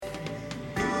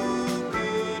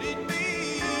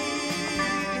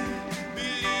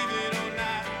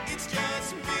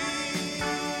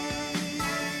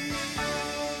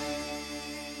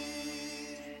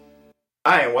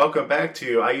Hi, and welcome back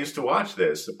to I Used to Watch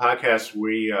This, the podcast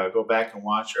where we go back and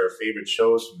watch our favorite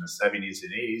shows from the 70s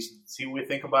and 80s and see what we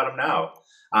think about them now.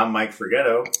 I'm Mike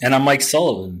Forgetto. And I'm Mike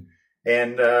Sullivan.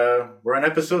 And we're on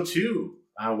episode 2.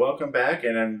 Welcome back,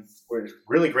 and we're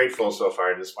really grateful so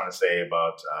far. I just want to say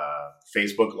about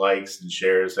Facebook likes and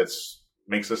shares. That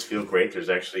makes us feel great. There's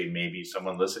actually maybe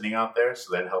someone listening out there,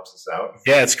 so that helps us out.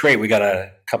 Yeah, it's great. We got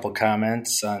a couple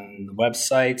comments on the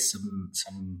website,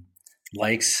 some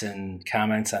likes and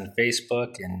comments on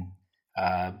Facebook, and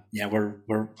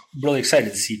we're really excited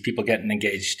to see people getting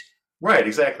engaged. Right,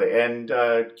 exactly. And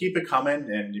keep it coming.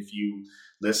 And if you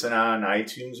listen on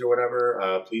iTunes or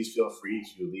whatever, please feel free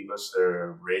to leave us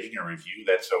a rating or review.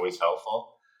 That's always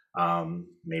helpful.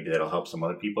 Maybe that'll help some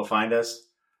other people find us.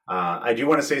 I do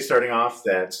want to say, starting off,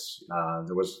 that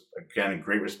there was, again, a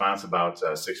great response about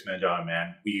 $6 Million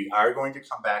Man. We are going to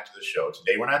come back to the show.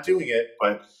 Today we're not doing it,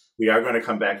 but we are going to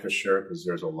come back for sure because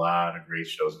there's a lot of great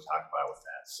shows to talk about with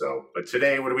that. So, but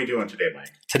today, what are we doing today,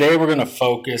 Mike? Today we're going to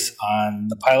focus on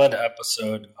the pilot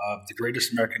episode of The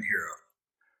Greatest American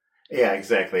Hero. Yeah,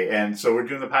 exactly. And so we're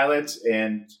doing the pilot,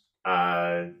 and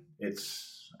it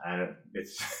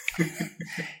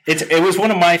was one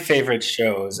of my favorite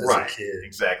shows as a kid.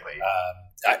 Exactly.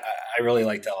 I really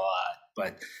liked it a lot,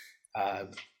 but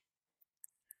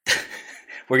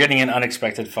we're getting an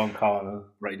unexpected phone call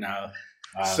right now.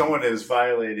 Someone is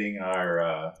violating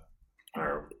our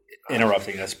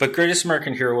interrupting us. But Greatest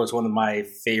American Hero was one of my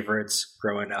favorites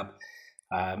growing up.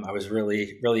 I was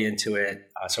really, really into it.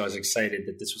 So I was excited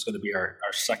that this was going to be our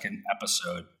second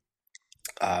episode.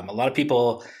 A lot of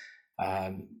people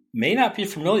may not be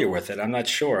familiar with it. I'm not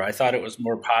sure. I thought it was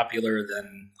more popular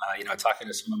than, talking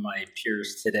to some of my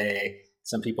peers today.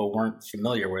 Some people weren't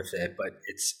familiar with it, but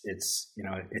it's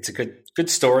a good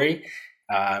story.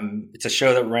 It's a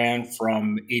show that ran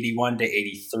from 81 to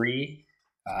 83.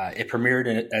 It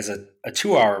premiered as a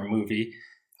 2-hour movie.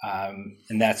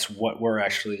 And that's what we're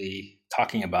actually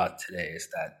talking about today, is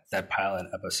that pilot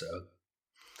episode.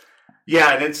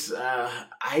 Yeah, and it's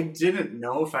I didn't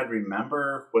know if I'd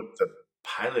remember what the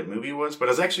pilot movie was, but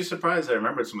I was actually surprised I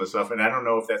remembered some of the stuff. And I don't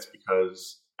know if that's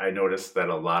because I noticed that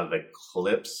a lot of the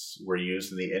clips were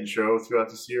used in the intro throughout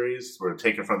the series were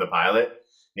taken from the pilot.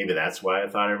 Maybe that's why I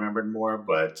thought I remembered more,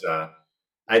 but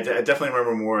I definitely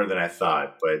remember more than I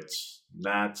thought, but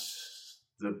not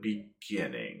the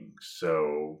beginning.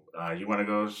 So you want to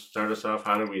go start us off?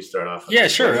 How do we start off? Yeah,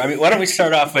 sure. I mean, why don't we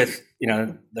start off with,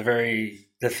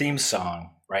 the theme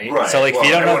song, right? Right. So if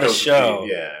you don't know the show,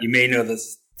 yeah, you may know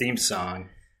this theme song.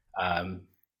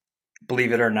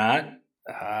 Believe it or not,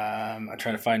 I'm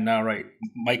trying to find now, right?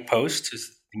 Mike Post is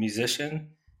the musician.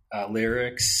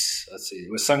 Lyrics, let's see.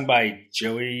 It was sung by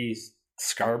Joey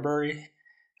Scarberry.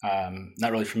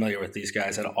 Not really familiar with these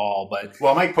guys at all, but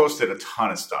Mike posted a ton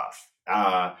of stuff.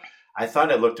 I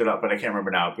thought I looked it up, but I can't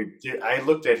remember now. But I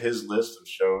looked at his list of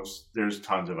shows. There's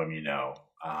tons of them,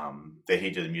 that he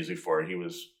did the music for. He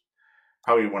was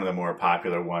probably one of the more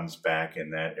popular ones back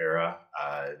in that era.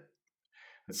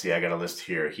 Let's see. I got a list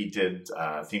here. He did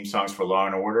theme songs for Law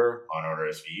and Order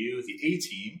SVU, The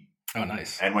A-Team. Oh,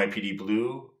 nice. NYPD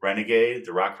Blue, Renegade,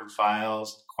 The Rockford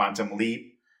Files, Quantum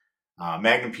Leap,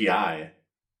 Magnum P.I.,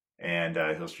 and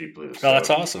Hill Street Blues. Oh, that's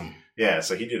awesome. Yeah,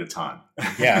 so he did a ton.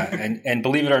 Yeah, and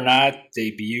believe it or not,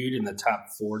 debuted in the top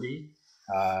 40,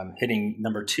 hitting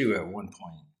number 2 at one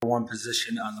point. One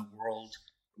position on the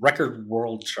record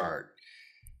world chart.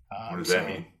 What does that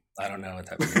mean? I don't know what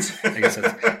that means. I guess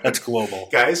that's global.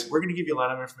 Guys, we're going to give you a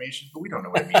lot of information, but we don't know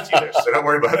what it means either, so don't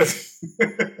worry about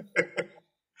it.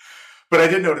 But I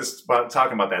did notice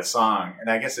talking about that song, and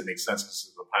I guess it makes sense because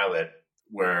of the pilot,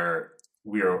 where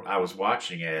I was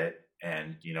watching it,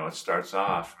 and it starts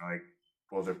off, and I'm like,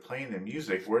 well, they're playing the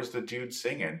music. Where's the dude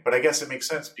singing? But I guess it makes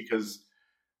sense because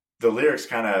the lyrics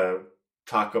kind of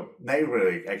don't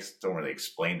really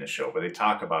explain the show, but they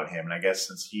talk about him, and I guess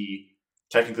since he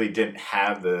technically didn't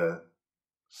have the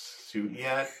suit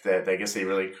yet, that I guess they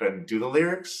really couldn't do the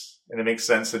lyrics. And it makes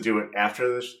sense to do it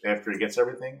after he gets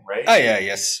everything, right? Oh, yeah,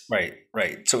 yes. Right.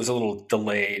 So it was a little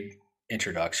delayed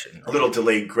introduction. Right? A little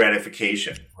delayed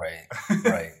gratification.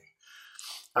 Right.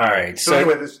 All right. So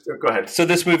anyway, go ahead. So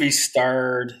this movie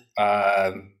starred,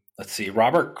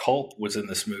 Robert Culp was in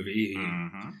this movie,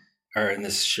 or in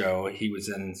this show. He was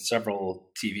in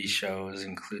several TV shows,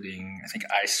 including, I think,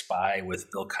 I Spy with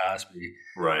Bill Cosby.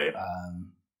 Right.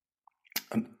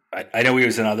 I know he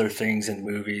was in other things in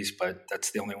movies, but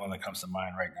that's the only one that comes to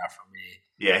mind right now for me.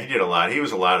 Yeah, he did a lot. He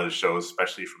was a lot of the shows,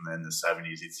 especially from in the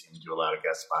 70s. He seemed to do a lot of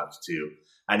guest spots, too.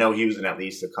 I know he was in at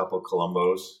least a couple of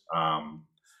Columbos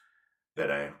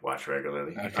that I watch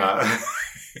regularly. Okay.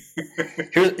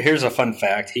 Here's a fun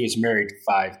fact. He was married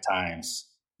 5 times.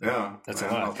 Yeah, That's I a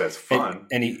don't lot. know if that's fun.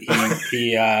 And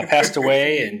he passed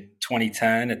away in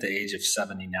 2010 at the age of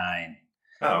 79.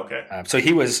 Oh, okay. So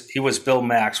he was Bill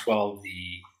Maxwell,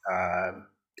 the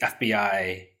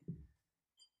FBI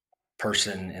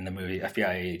person in the movie,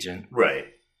 FBI agent. Right.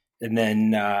 And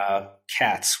then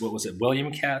Katz, what was it?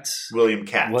 William Katz? William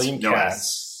Katz. William No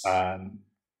Katz. S.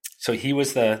 So he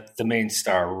was the main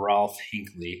star, Ralph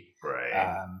Hinckley.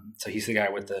 Right. So he's the guy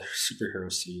with the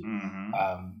superhero suit.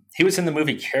 Mm-hmm. He was in the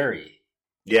movie Carrie.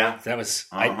 Yeah. That was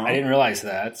Uh-huh. I didn't realize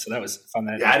that, so that was fun.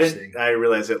 That Yeah, interesting. I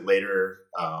realized it later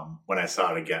when I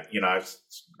saw it again. You know,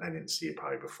 I didn't see it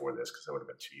probably before this because I would have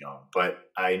been too young. But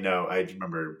I know I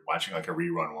remember watching like a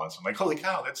rerun once. I'm like, holy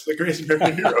cow, that's the greatest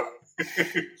American hero.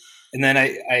 And then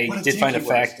I What a did dick find a he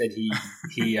fact was. that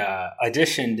he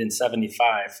auditioned in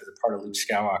 '75 for the part of Luke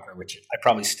Skywalker, which I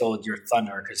probably stole your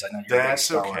thunder because I know you're a big That's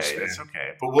Star Wars okay. fan. That's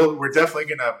okay. But we're definitely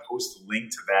going to post a link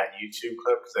to that YouTube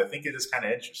clip because I think it is kind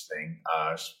of interesting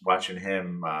watching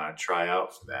him try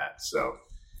out for that. So,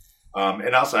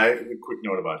 and also, a quick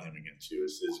note about him again too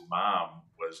is his mom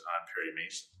was on Perry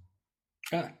Mason.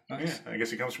 Yeah, nice. Yeah, I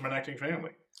guess he comes from an acting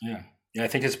family. Yeah. I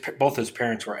think both his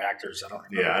parents were actors. I don't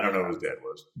remember. Yeah, I don't know who his dad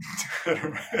was.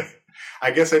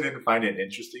 I guess I didn't find it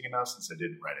interesting enough since I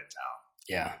didn't write it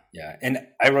down. Yeah. And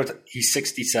I wrote he's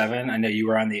 67. I know you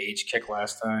were on the age kick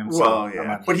last time. So Well, I'm yeah, on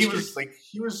the but age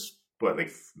he was what,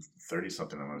 like 30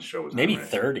 something on the show? Was maybe that right?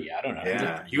 30. I don't know.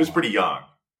 Yeah, he was pretty young,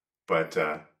 but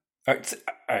All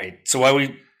right. So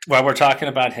while we're talking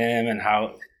about him and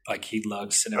how like he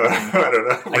looks and everything, I don't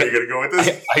know. Where are you going to go with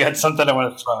this? I got something I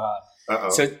want to throw out.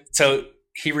 Uh-oh. So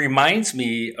he reminds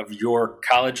me of your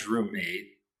college roommate,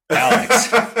 Alex.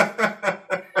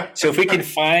 So if we can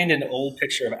find an old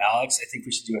picture of Alex, I think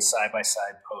we should do a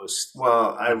side-by-side post.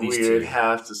 Well, we these would two.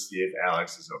 have to see if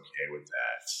Alex is okay with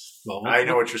that. Well, I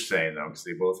know what you're saying though, because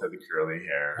they both have the curly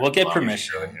hair. We'll get longish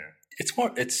permission. curly hair. It's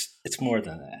more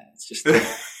than that. It's just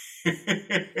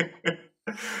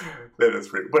That is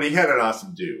pretty. But he had an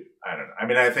awesome do. I don't know. I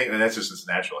mean, I think that's just his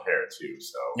natural hair too.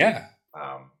 So yeah.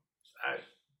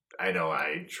 I know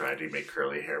I tried to make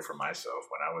curly hair for myself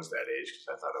when I was that age because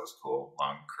I thought it was cool,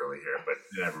 long curly hair, but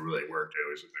it never really worked. I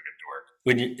always looked like a dork.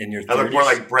 When you in your 30s, I look more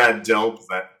like Brad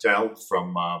Delp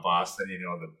from Boston. You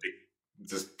know, the big,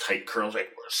 just tight curls, like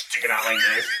sticking out like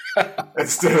this,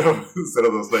 instead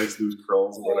of those nice loose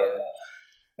curls or whatever.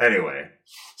 Anyway,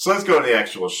 so let's go to the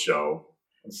actual show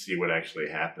and see what actually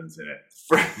happens in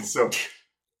it. So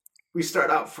we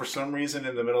start out for some reason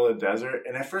in the middle of the desert,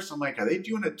 and at first I'm like, are they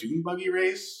doing a dune buggy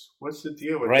race? What's the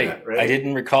deal with that? Right? I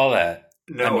didn't recall that.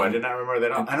 No, I did not remember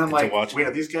that. And I'm like, watch wait,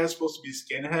 are these guys supposed to be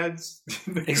skinheads?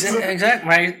 Exactly.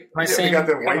 My Yeah, same. they got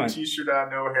the white comment. T-shirt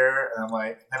on, no hair, and I'm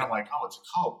like, oh, it's a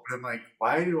cult. But I'm like,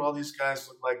 why do all these guys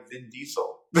look like Vin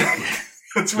Diesel?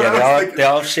 That's what I was thinking. They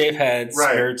all have shaved heads,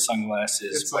 Right. nerd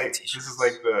sunglasses. It's white like t-shirts. this is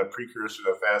like the precursor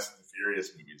to Fast and the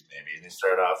Furious movies, maybe. And they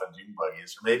start off on dune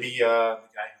buggies, or maybe the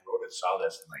guy who wrote it saw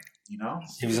this and like,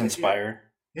 he was inspired.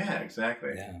 Yeah, exactly.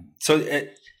 Yeah. So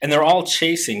and they're all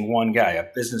chasing one guy, a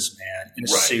businessman in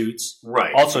a Right. suit,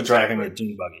 Right. also exactly. driving a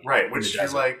dune buggy. Right, in which the you're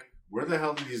desert. like, where the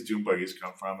hell did these dune buggies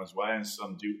come from? Is why is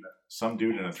some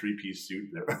dude in a 3-piece suit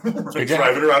Exactly.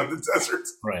 driving around in the desert?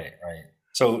 Right.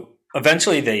 So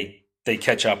eventually they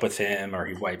catch up with him, or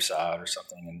he wipes out, or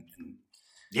something, and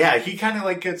Yeah, he kind of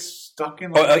like gets stuck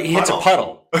in. Like he hits a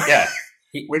puddle. Yeah.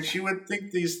 Which you would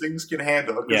think these things can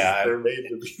handle because Yeah. they're made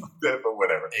to be like that, but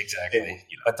whatever. Exactly.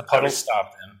 But the puddle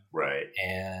stopped him. Right.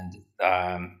 And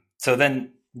so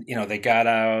then, they got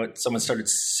out, someone started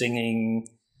singing,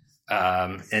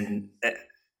 and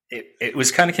it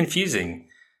was kind of confusing.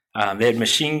 They had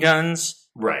machine guns,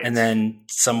 Right. and then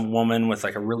some woman with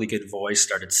like a really good voice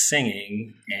started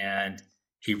singing, and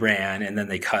he ran, and then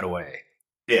they cut away.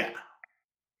 Yeah.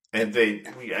 And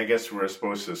I guess we're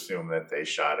supposed to assume that they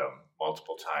shot him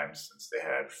multiple times since they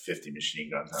had 50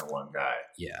 machine guns on one guy.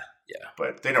 Yeah.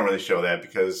 But they don't really show that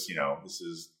because, this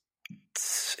is,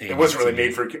 It's it wasn't really 80s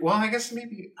made for, well, I guess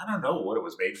maybe, I don't know what it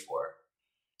was made for.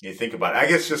 You think about it. I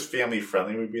guess just family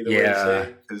friendly would be the way to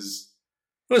say, because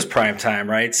It was prime time,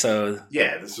 right? So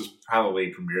yeah, this was probably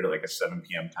premiered at like a 7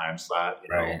 p.m. time slot,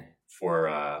 Right. for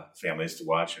families to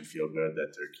watch and feel good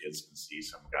that their kids can see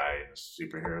some guy in a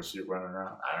superhero suit running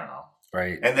around. I don't know.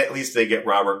 right. And at least they get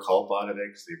Robert Culp out of it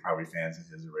because they're probably fans of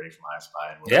his already from I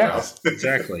Spy and whatever Yeah, else.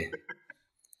 exactly.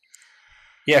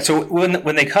 Yeah, so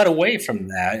when they cut away from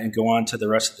that and go on to the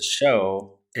rest of the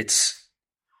show, it's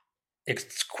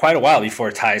quite a while before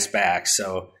it ties back.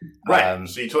 So Right.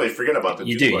 So you totally forget about the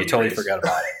you dune do. You buggy totally race. forgot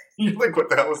about it. You're like, what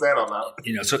the hell was that all about?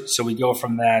 So we go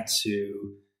from that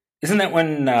to, isn't that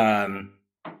when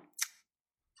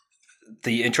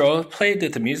the intro played,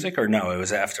 the music, or no, it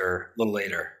was after, a little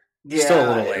later. Yeah, still a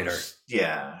little later.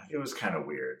 It was kind of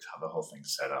weird how the whole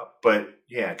thing's set up. But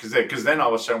yeah, because then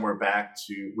all of a sudden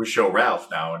we show Ralph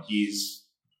now, and he's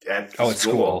at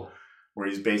school where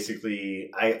he's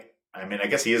basically, I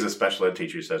guess he is a special ed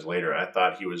teacher, he says later. I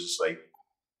thought he was just like,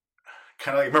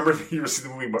 kind of like, remember you was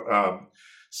in the movie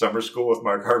Summer School with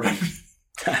Mark Harmon?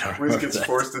 Where he gets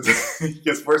forced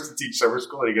to teach summer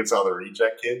school, and he gets all the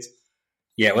reject kids.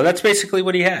 Yeah, well, that's basically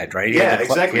what he had, right?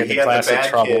 Exactly. He had the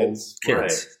bad kids.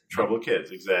 Right. Troubled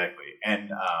kids, exactly.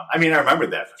 And I remember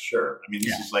that for sure. This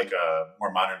is like a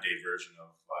more modern day version of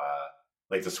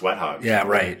like the Sweat Hogs. Yeah,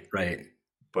 right.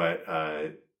 But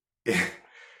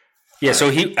yeah, so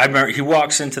I remember he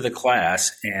walks into the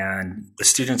class, and the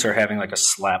students are having like a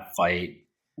slap fight.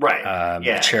 Right.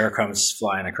 A chair comes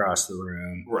flying across the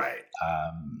room. Right.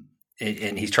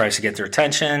 And he tries to get their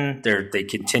attention. They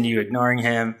continue ignoring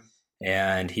him.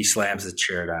 And he slams the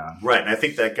chair down. Right, and I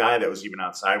think that guy that was even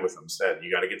outside with him said,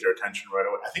 "You got to get their attention right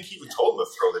away." I think he even told him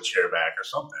to throw the chair back or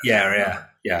something. Yeah.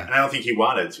 And I don't think he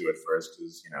wanted to at first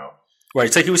because Right,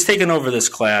 it's like he was taking over this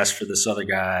class for this other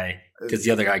guy because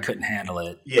the other guy couldn't handle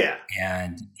it. Yeah,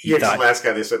 and he thought the last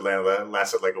guy they said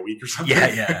lasted like a week or something.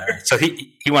 Yeah. So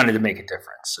he wanted to make a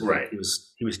difference. So right,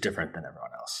 he was different than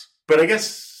everyone else. But I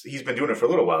guess he's been doing it for a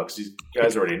little while because these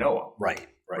guys already know him. Right.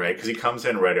 Because he comes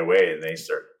in right away and they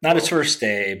start. Not his first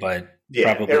day, but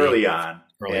probably early on.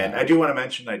 I do want to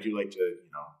mention, I do like to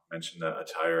mention the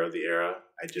attire of the era.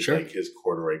 I did like his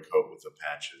corduroy coat with the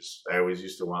patches. I always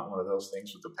used to want one of those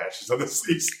things with the patches on the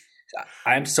sleeves.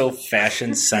 I'm so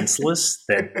fashion senseless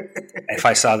that if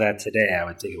I saw that today, I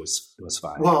would think it was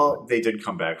fine. Well, they did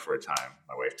come back for a time.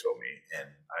 My wife told me, and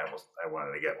I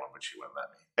wanted to get one, but she wouldn't let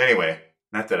me. Anyway,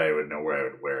 not that I would know where I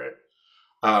would wear it.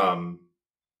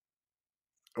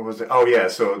 What was it? Oh yeah,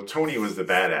 so Tony was the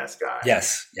badass guy.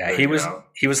 Yes, yeah, he was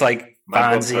like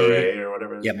Michael Fonzie Pare or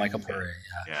whatever. Yeah, Michael Pare.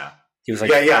 Yeah, he was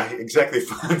like exactly.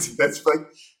 Fonzie. That's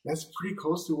pretty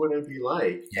close to what it'd be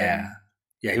like. Yeah,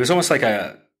 he was almost like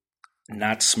a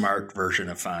not smart version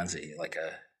of Fonzie, like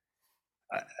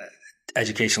a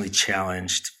educationally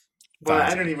challenged. Well,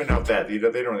 Fonzie. I don't even know if that. They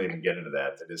don't even get into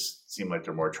that. They just seem like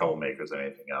they're more troublemakers than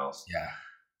anything else. Yeah,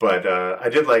 but I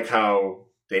did like how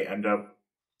they end up.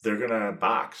 They're going to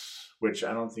box, which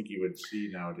I don't think you would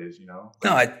see nowadays, No,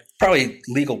 probably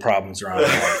legal problems around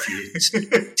that. If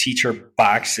you teacher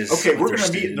boxes. Okay, we're going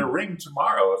to meet in the ring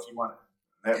tomorrow if you want.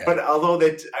 Yeah. But although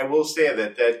I will say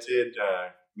that did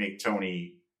make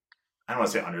Tony, I don't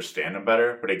want to say understand him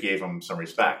better, but it gave him some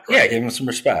respect. Right? Yeah, it gave him some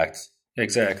respect.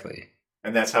 Exactly.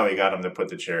 And that's how he got him to put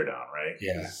the chair down, right?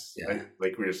 Yeah.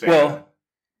 Like we were saying. Well,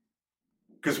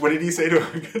 because what did he say to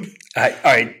him? All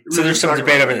right. So there's some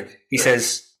debate over it. He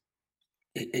says,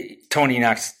 Tony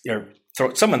knocks,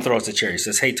 someone throws the chair. He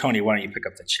says, "Hey, Tony, why don't you pick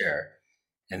up the chair?"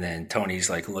 And then Tony's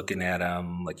like looking at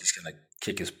him like he's going to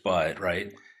kick his butt, right?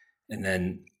 And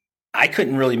then I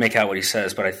couldn't really make out what he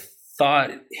says, but I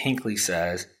thought Hinckley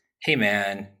says, "Hey,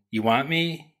 man, you want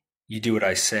me? You do what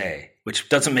I say," which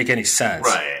doesn't make any sense.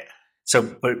 Right. So,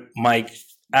 but Mike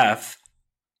F.,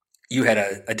 you had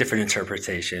a different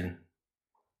interpretation.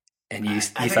 And you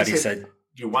thought he said,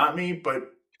 "You want me, but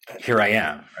here I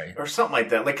am," right? Or something like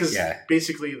that. Like, because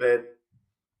basically that,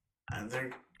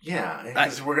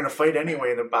 because we're going to fight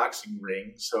anyway in a boxing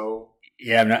ring. So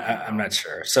yeah, I'm not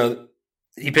sure. So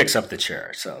he picks up the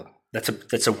chair. So that's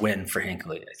a win for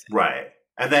Hinckley, I think. Right.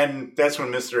 And then that's when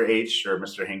Mr. H or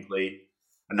Mr. Hinckley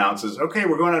announces, "Okay,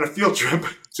 we're going on a field trip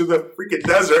to the freaking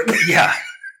desert." Yeah.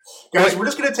 Guys, we're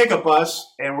just going to take a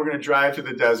bus and we're going to drive to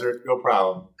the desert. No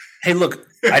problem. Hey, look,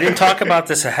 I didn't talk about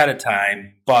this ahead of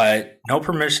time, but no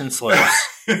permission slips.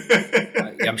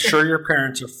 I'm sure your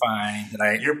parents are fine that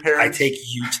I take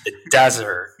you to the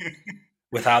desert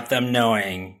without them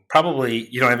knowing. Probably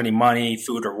you don't have any money,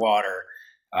 food, or water.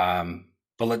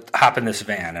 But hop in this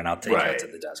van and I'll take you out to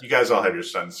the desert. You guys all have your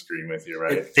sunscreen with you,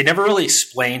 right? They never really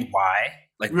explained why.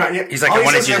 Like, he's like, I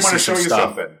wanted you to show see you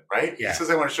stuff. something, right? Yeah. He says,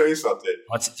 "I want to show you something."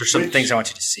 There's some things I want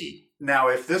you to see. Now,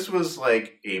 if this was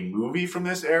like a movie from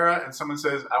this era and someone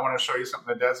says, "I want to show you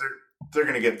something in the desert," they're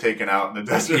going to get taken out in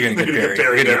the desert. You're going to get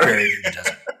buried in the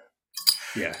desert.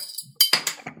 Yeah.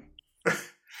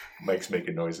 Mike's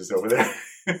making noises over there.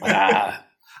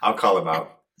 I'll call him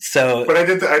out. So, but I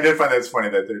did find that it's funny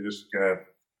that they're just going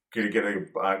to get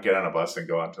on a bus and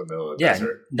go out to the middle of the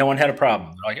desert. No one had a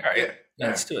problem. They're like, "All right,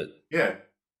 let's do it." Yeah.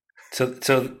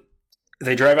 So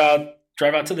they drive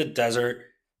out to the desert,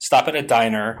 stop at a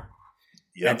diner,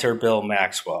 enter Bill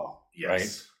Maxwell,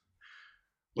 right?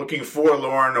 looking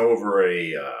forlorn over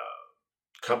a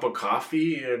cup of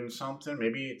coffee and something.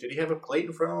 Maybe did he have a plate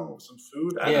in front of him with some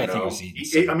food? I don't know. Think he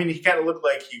was eating he kind of looked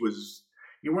like he was.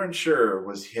 You weren't sure.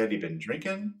 Had he been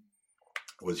drinking?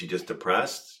 Was he just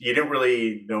depressed? You didn't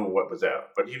really know what was out,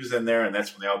 but he was in there, and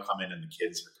that's when they all come in, and the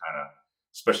kids are kind of,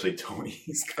 especially Tony.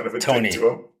 He's kind of a dick to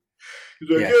him. He's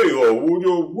like, "Hey, what are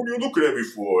you looking at me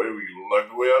for? You like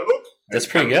the way I look?" That's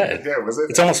pretty good. Yeah, was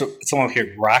it? It's almost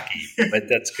like Rocky, but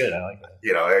that's good. I like that.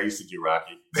 You know, I used to do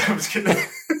Rocky. I was kidding.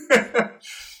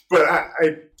 But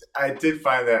I did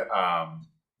find that.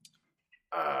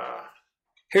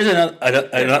 Here's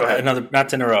another. Not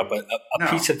to interrupt, but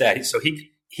a piece of that. So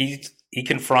he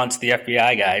confronts the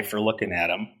FBI guy for looking at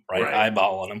him, right?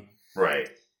 Eyeballing him, right?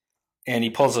 And he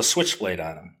pulls a switchblade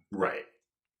on him, right?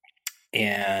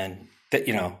 And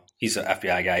he's an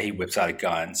FBI guy. He whips out a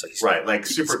gun, so he's like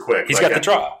super quick. He's got the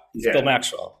draw. He's Bill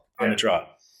Maxwell on the draw,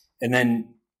 and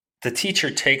then the teacher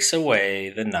takes away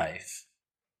the knife.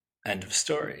 End of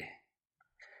story.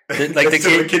 Like the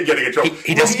kid getting in trouble.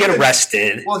 He doesn't get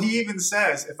arrested. Well, he even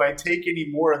says, if I take any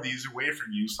more of these away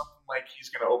from you, something like he's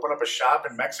going to open up a shop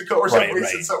in Mexico or something.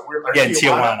 Right. Something weird, in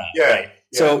Tijuana. Yeah. Right.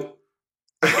 Yeah. So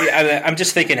I'm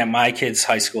just thinking at my kids'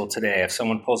 high school today, if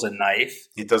someone pulls a knife,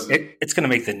 it's going to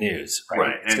make the news.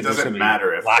 Right. And it doesn't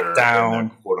matter if locked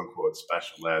down, quote unquote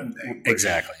special ed thing.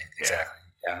 Exactly.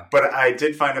 Yeah. But I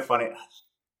did find it funny.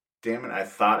 Damn it, I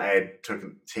thought I had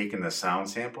taken the sound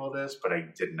sample of this, but I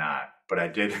did not. But I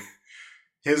did.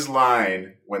 His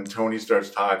line, when Tony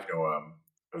starts talking to him,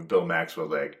 of Bill Maxwell,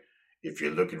 like, if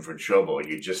you're looking for trouble,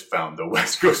 you just found the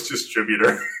West Coast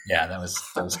distributor. Yeah, that was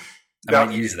I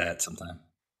might use that sometime.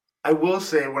 I will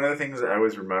say, one of the things that I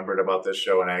always remembered about this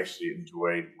show and I actually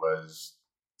enjoyed was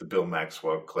the Bill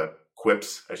Maxwell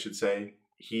quips, I should say.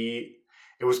 It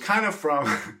was kind of from...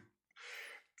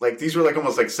 Like, these were like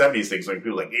almost like 70s things. Like,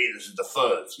 people were like, hey, this is the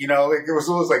fuzz. You know, like, it was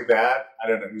almost like that. I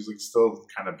don't know. It was like still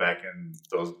kind of back in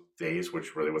those days,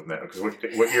 which really wasn't that. Because what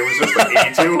year was this?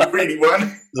 Like 82 or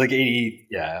 81? Like 80.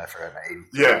 Yeah, I forgot. 80.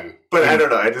 Yeah. But 80. I don't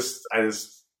know. I just,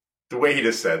 the way he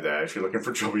just said that, if you're looking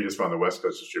for trouble, you just found the West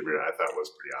Coast distributor, I thought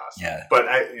was pretty awesome. Yeah. But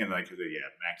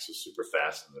Max was super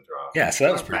fast in the draw. Yeah, so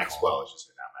that was pretty Maxwell, cool. I should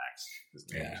say, not Max.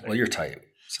 Yeah. Well, you're tight,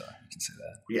 so you can say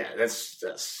that. Yeah,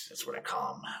 that's what I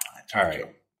call him. All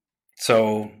right.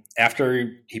 So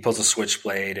after he pulls a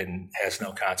switchblade and has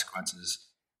no consequences,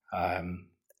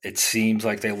 it seems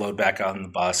like they load back on the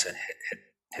bus and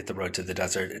hit the road to the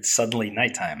desert. It's suddenly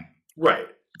nighttime. Right.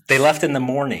 They left in the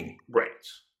morning. Right.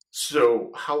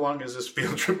 So how long is this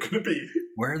field trip going to be?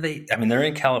 Where are they? I mean, they're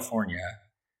in California.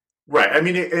 Right. I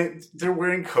mean, they're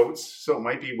wearing coats, so it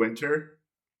might be winter.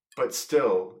 But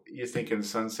still, you're thinking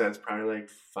Sunset's probably like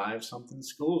 5-something.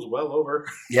 School's well over.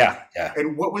 Yeah.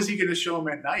 And what was he going to show him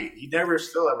at night? He never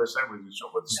still ever said what he was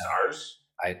showing with stars.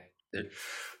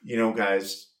 You know,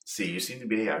 guys, you seem to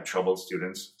be troubled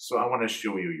students, so I want to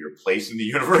show you your place in the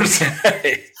universe.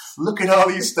 Look at all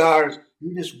these stars.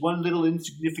 You're just one little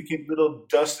insignificant little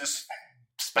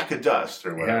speck of dust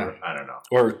or whatever. Yeah. I don't know.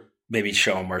 Or maybe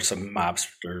show them where some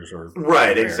mobsters or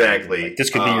right, exactly. Like, this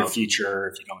could be your future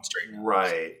if you don't straighten out.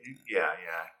 Right. Yeah.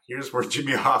 Here's where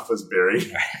Jimmy Hoffa's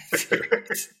buried.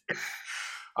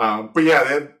 But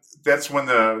yeah, that's when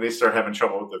they start having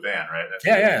trouble with the van, right? That's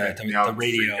the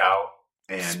radio out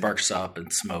and sparks up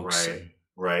and smokes.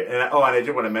 Right. And I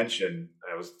did want to mention,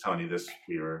 I was telling you this,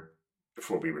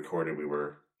 before we recorded, we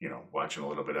were, watching a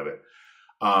little bit of it.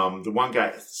 The one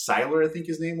guy, Siler, I think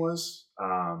his name was,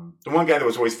 the one guy that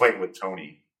was always fighting with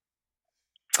Tony.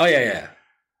 Oh, yeah.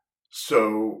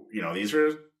 So, these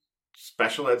are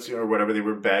special eds or whatever. They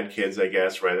were bad kids, I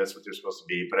guess, right? That's what they're supposed to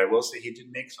be. But I will say he did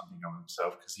make something of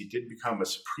himself because he did become a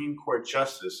Supreme Court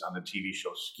justice on the TV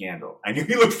show Scandal. I knew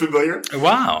he looked familiar.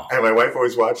 Wow. And my wife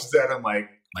always watches that. I'm like,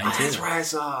 mine too. That's where I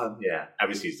saw him. Yeah.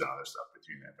 Obviously, he's done other stuff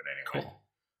between that. But anyway. Cool.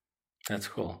 That's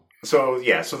cool. So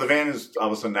the van is all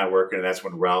of a sudden not working, and that's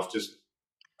when Ralph just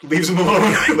leaves him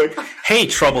alone. Like, hey,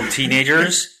 troubled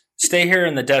teenagers, stay here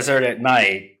in the desert at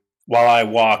night while I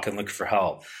walk and look for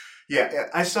help. Yeah,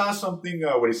 I saw something,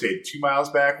 2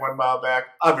 miles back, 1 mile back?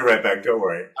 I'll be right back, don't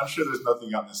worry. I'm sure there's nothing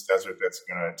out in this desert that's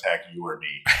going to attack you or me.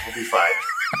 We'll be fine.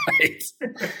 Right.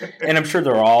 And I'm sure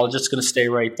they're all just going to stay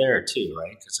right there too,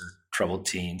 right? Because they're troubled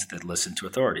teens that listen to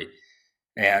authority.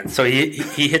 And so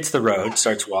he hits the road,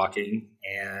 starts walking,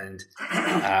 and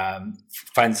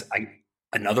finds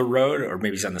another road, or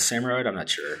maybe he's on the same road. I'm not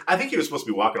sure. I think he was supposed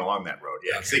to be walking along that road.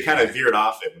 Yeah, because they kind of veered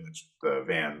off it when the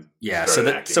van. Yeah,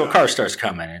 so a car starts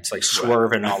coming. It's like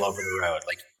swerving all over the road.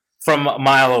 Like from a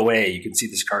mile away, you can see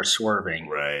this car swerving.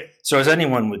 Right. So as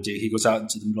anyone would do, he goes out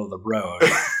into the middle of the road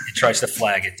and tries to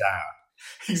flag it down.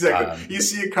 Exactly. You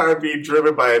see a car being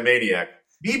driven by a maniac.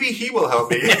 Maybe he will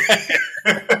help me.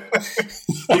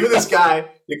 Even this guy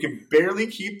that can barely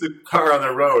keep the car on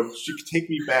the road should take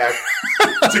me back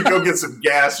to go get some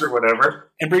gas or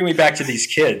whatever. And bring me back to these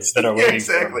kids that are waiting.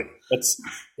 Exactly.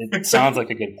 It sounds like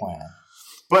a good plan.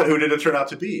 But who did it turn out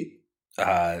to be?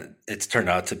 It's turned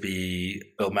out to be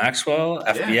Bill Maxwell,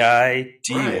 FBI,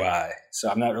 DUI. Right.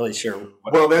 So I'm not really sure.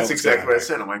 That's exactly what I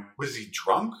said. I'm like, was he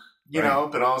drunk? You know,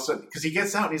 but all of a sudden, because he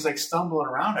gets out and he's like stumbling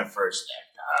around at first.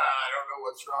 I don't know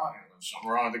what's wrong. There's something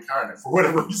wrong with the car. And for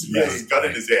whatever reason, he has his gun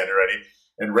in his hand already.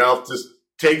 And Ralph just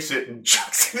takes it and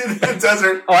chucks it into the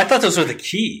desert. Oh, I thought those were the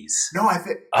keys. No, I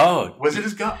think. Oh. Was it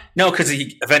his gun? No, because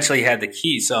he eventually had the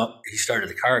keys, so he started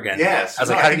the car again. Yes. I was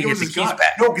like, how did he get the keys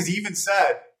back? No, because he even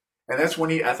said, and that's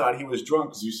when I thought he was drunk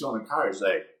because he was still in the car. He's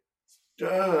like,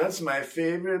 that's my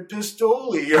favorite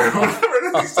pistoli or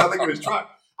whatever. He sounded like he was drunk.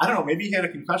 I don't know. Maybe he had a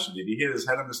concussion. Did he hit his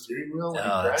head on the steering wheel when he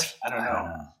crashed? I don't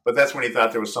know. But that's when he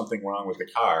thought there was something wrong with the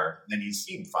car. And then he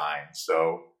seemed fine.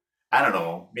 So, I don't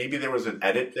know. Maybe there was an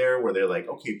edit there where they're like,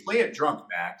 okay, play it drunk,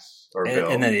 Max or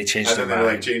Bill. And then they changed their mind. And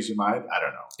then they changed their mind? I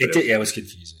don't know. It was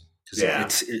confusing.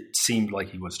 Because it seemed like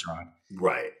he was drunk.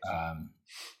 Right.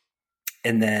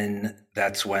 And then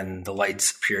that's when the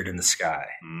lights appeared in the sky,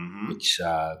 which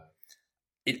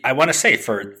I want to say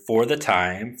for the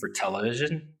time, for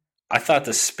television, I thought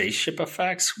the spaceship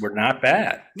effects were not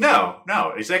bad. No,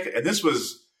 exactly. And this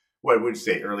was, what would you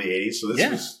say, early 80s? So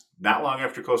this was not long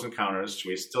after Close Encounters. So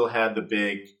we still had the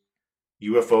big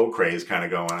UFO craze kind of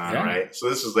going on, right? So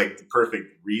this is like the perfect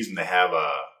reason to have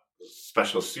a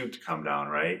special suit to come down,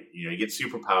 right? You know, you get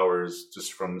superpowers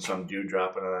just from some dude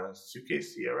dropping a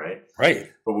suitcase to you, right? Right.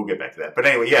 But we'll get back to that. But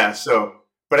anyway, so,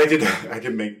 but I did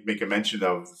make a mention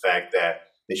of the fact that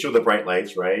they show the bright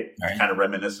lights, right? Kind of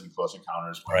reminiscent of Close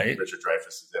Encounters when Richard Dreyfuss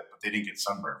is it, but they didn't get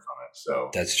sunburned from it. So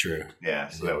that's true. Yeah,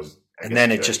 so that was. And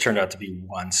then it just turned out to be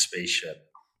one spaceship.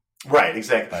 Right,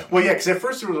 exactly. Well, yeah, because at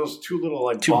first there were those two little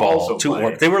balls of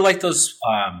light. They were like those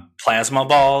plasma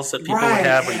balls that people would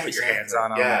have when you put your hands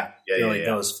on them. Yeah,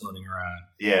 those floating around.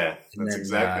 Yeah, that's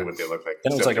exactly what they look like.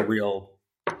 Then it was like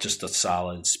just a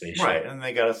solid spaceship. Right, and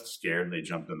they got us scared and they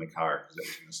jumped in the car because that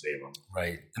was going to save them.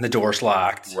 Right, and the door's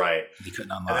locked. Right. You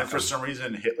couldn't unlock And then for some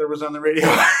reason, Hitler was on the radio.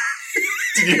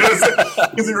 Did you notice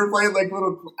that? Because they were playing like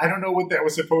little, I don't know what that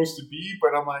was supposed to be,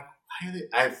 but I'm like,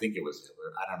 I think it was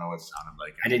Hitler. I don't know what it sounded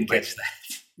like. I didn't catch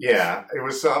that. Yeah, it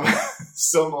was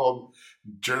some old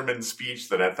German speech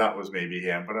that I thought was maybe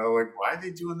him. But I was like, why are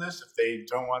they doing this if they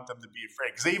don't want them to be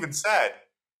afraid? Because they even said,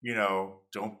 you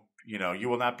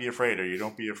will not be afraid, or you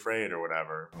don't be afraid, or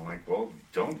whatever. I'm like, well,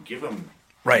 don't give them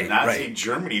Nazi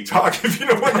Germany talk if you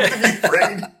don't want them to be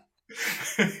afraid.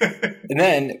 And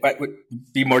then what would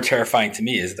be more terrifying to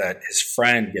me is that his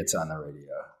friend gets on the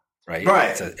radio, right?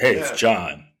 Right. Says, hey, it's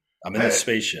John. I'm in this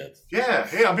spaceship. Yeah.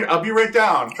 Hey, I'll be right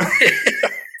down.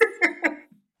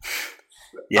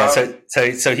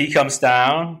 So he comes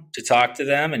down to talk to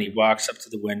them, and he walks up to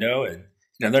the window, and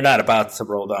they're not about to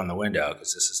roll down the window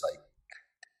because this is like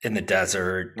in the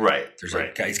desert. Right. There's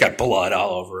a guy, he's got blood all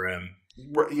over him.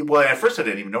 Well, at first I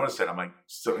didn't even notice that. I'm like,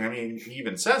 he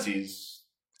even says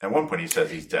at one point he says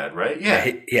he's dead, right?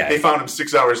 Yeah. They found him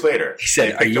 6 hours later. He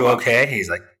said, are you okay? He's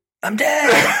like, I'm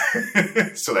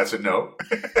dead. So that's a no.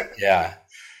 Yeah.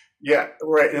 Yeah,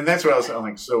 right. And that's what I'm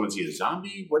like, so is he a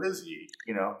zombie? What is he?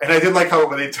 And I did like how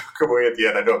when they took him away at the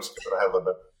end, I know I'm skipping ahead a little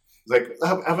bit. It's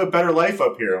like, have a better life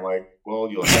up here. I'm like, well,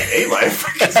 you'll have a life.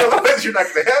 Because otherwise you're not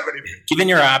going to have anything. Given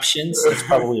your options, it's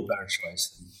probably a better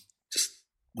choice than just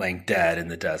laying dead in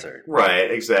the desert.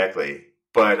 Right, exactly.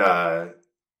 But I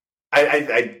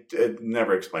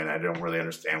never explained. I don't really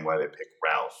understand why they picked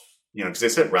Ralph. Because they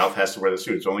said Ralph has to wear the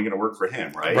suit. It's only going to work for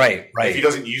him, right? Right. If he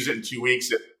doesn't use it in 2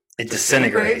 weeks, it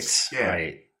disintegrates. Yeah.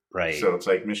 Right. So it's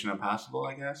like Mission Impossible,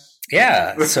 I guess.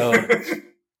 Yeah. So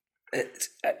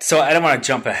I don't want to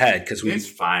jump ahead because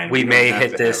we may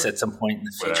hit this at some point in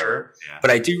the future. Yeah.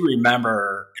 But I do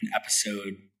remember an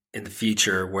episode in the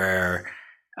future where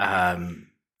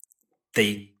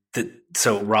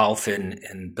so Ralph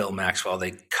and Bill Maxwell,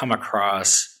 they come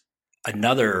across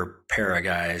another pair of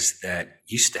guys that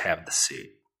used to have the suit.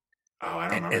 Oh, I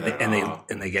don't remember that.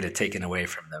 And they get it taken away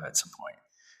from them at some point.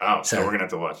 Oh, so we're gonna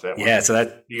have to watch that one. Yeah, so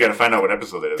that you got to find out what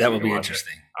episode that is. That will be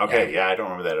interesting. Okay, yeah, I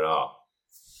don't remember that at all.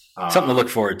 Something to look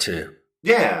forward to.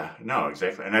 Yeah, no,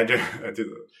 exactly. And I do.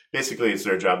 Basically, it's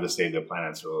their job to save the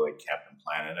planet, so like Captain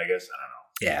Planet, I guess. I don't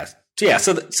know. Yeah.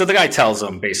 So the guy tells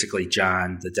them basically,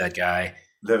 John, the dead guy,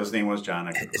 that his name was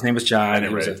John. His name was John. He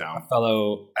was a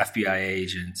fellow FBI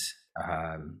agent.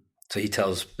 So he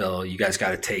tells Bill, "You guys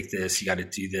got to take this. You got to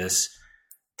do this.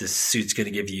 This suit's going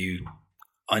to give you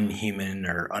unhuman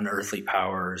or unearthly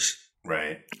powers,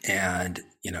 Right. and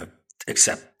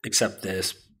accept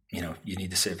this. You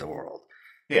need to save the world.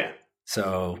 Yeah.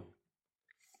 So,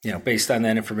 based on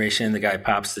that information, the guy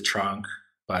pops the trunk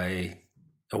by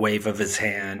a wave of his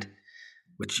hand,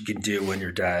 which you can do when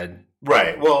you're dead.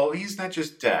 Right. Well, he's not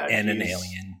just dead. And an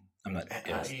alien. I'm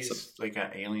not. He's like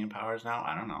got alien powers now.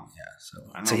 I don't know.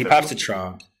 Yeah. So he pops the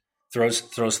trunk, throws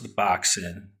the box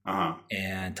in, Uh-huh.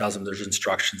 and tells him there's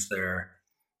instructions there,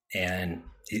 and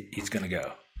he's going to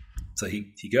go. So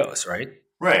he goes, right?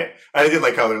 Right. I did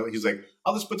like how he's like,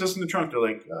 I'll just put this in the trunk. They're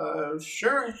like,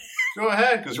 sure, go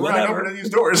ahead, because we're not opening these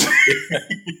doors.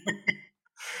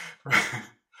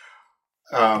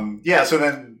 Yeah, so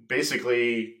then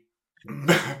basically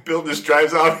Bill just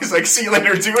drives out. He's like, see you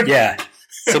later, dude. Yeah.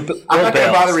 So I'm not going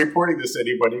to bother reporting this to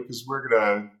anybody because we're going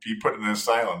to be put in an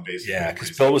asylum, basically. Yeah,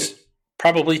 because Bill was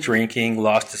probably drinking,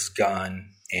 lost his gun,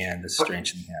 and this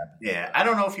strange thing happened. Yeah, I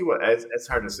don't know if he was. It's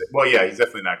hard to say. Well, yeah, he's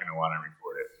definitely not going to want to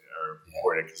report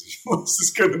it because he lost his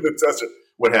gun in the tester.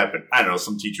 What happened? I don't know.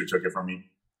 Some teacher took it from me.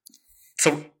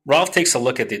 So Ralph takes a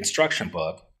look at the instruction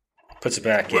book, puts it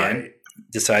back in,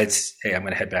 decides, hey, I'm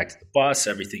going to head back to the bus.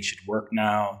 Everything should work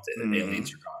now. The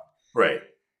aliens are gone. Right.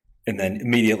 And then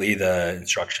immediately the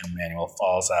instruction manual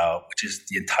falls out, which is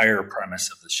the entire premise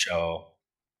of the show.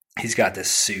 He's got this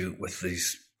suit with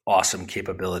these awesome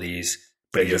capabilities,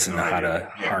 but he doesn't know how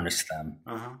to harness them.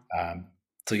 Uh-huh.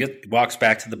 So he walks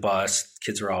back to the bus.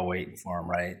 Kids are all waiting for him,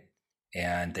 right?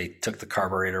 And they took the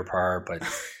carburetor apart, but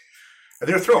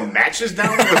they're throwing matches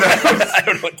down. I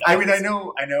don't know. I mean, I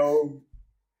know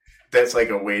that's like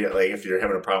a way to, like, if you're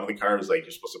having a problem with the car, it's like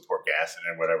you're supposed to pour gas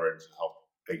in it or whatever to help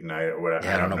ignite it or whatever.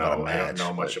 Yeah, I don't know about a match. I don't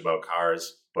know much about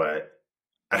cars, but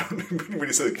I don't. When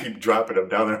you said keep dropping them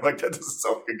down there, I'm like, that doesn't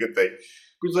sound like a good thing.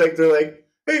 Because like they're like,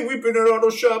 hey, we've been in auto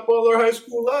shop all our high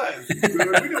school lives. We know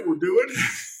what we're doing.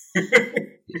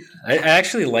 I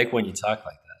actually like when you talk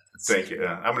like that. Thank you.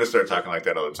 I'm going to start talking like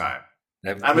that all the time.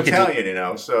 I'm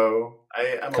Italian, so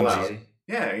I'm allowed. Easy.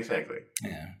 Yeah, exactly.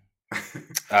 Yeah.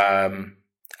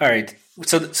 All right.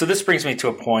 So this brings me to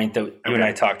a point that you and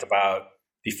I talked about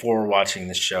before watching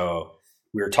the show.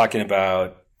 We were talking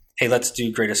about, hey, let's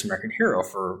do Greatest American Hero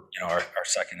for our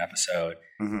second episode.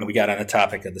 Mm-hmm. And we got on the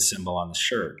topic of the symbol on the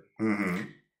shirt. Mm-hmm.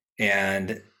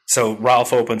 And so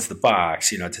Ralph opens the box,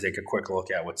 to take a quick look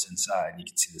at what's inside. You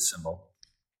can see the symbol.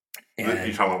 And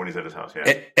you're talking about when he's at his house,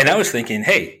 yeah. And I was thinking,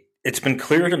 hey, it's been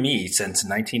clear to me since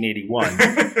 1981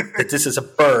 that this is a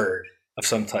bird of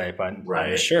some type on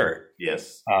the shirt.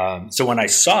 Yes. So when I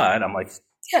saw it, I'm like,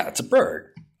 yeah, it's a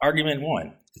bird. Argument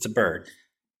one, it's a bird.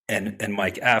 And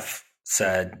Mike F.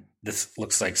 said, this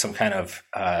looks like some kind of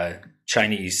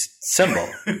Chinese symbol.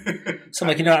 So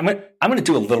I'm like, I'm going to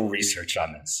do a little research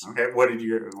on this. Okay. What did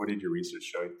your research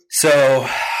show you? So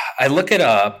I look it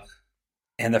up,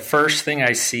 and the first thing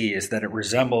I see is that it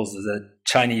resembles the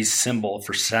Chinese symbol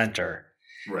for center.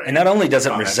 Right. And not only does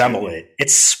it resemble it,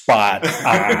 it's spot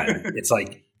on. It's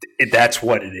like, that's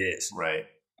what it is. Right.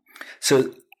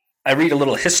 So I read a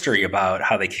little history about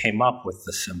how they came up with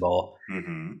the symbol.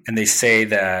 Mm-hmm. And they say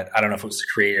that, I don't know if it was the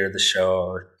creator of the show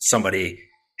or somebody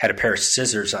had a pair of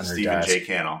scissors on their desk. Stephen J.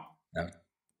 Cannell. No,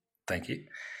 thank you.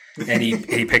 And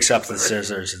he picks up the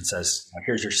scissors and says,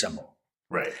 here's your symbol.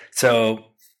 Right. So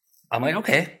I'm like,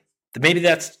 okay, maybe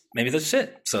that's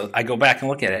it. So I go back and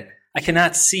look at it. I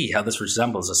cannot see how this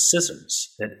resembles a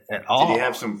scissors at all. Did he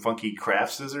have some funky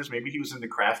craft scissors? Maybe he was into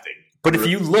crafting. But if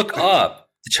you look up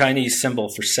the Chinese symbol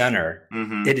for center,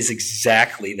 mm-hmm. it is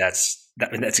exactly that's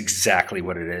exactly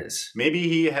what it is.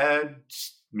 Maybe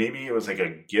it was like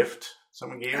a gift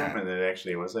someone gave him, and it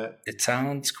actually was that. It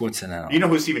sounds coincidental. You know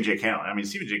who Stephen J. Cannell? I mean,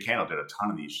 Stephen J. Cannell did a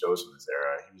ton of these shows in this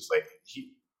era. He was like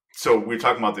So we were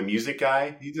talking about the music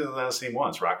guy. He did the same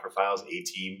ones: Rockford Files,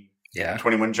 A-Team,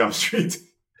 21 Jump Street.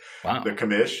 Wow. The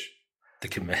Commish.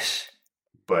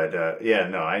 But I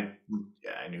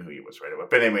knew who he was right away.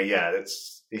 But anyway,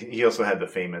 he also had the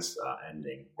famous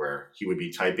ending where he would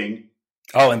be typing.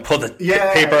 Oh, and pull the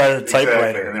paper out of the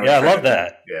typewriter. Exactly. Yeah, I love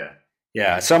that. Yeah.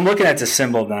 Yeah. So I'm looking at the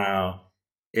symbol now.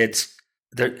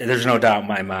 There's no doubt in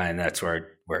my mind that's where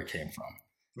it came from.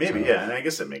 Maybe, and I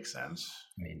guess it makes sense.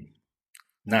 I mean,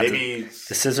 maybe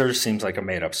the scissors seems like a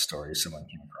made up story someone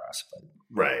came across, but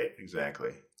right,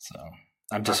 exactly. So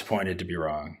I'm disappointed to be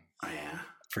wrong. Oh, yeah.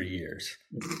 For years.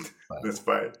 That's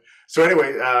fine. So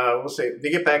anyway, we'll say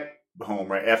they get back home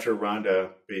right after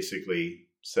Rhonda basically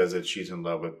says that she's in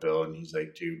love with Bill, and he's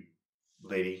like, dude,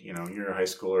 lady, you're a high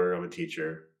schooler, I'm a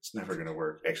teacher. It's never going to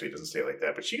work. Actually, it doesn't say it like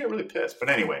that, but she got really pissed. But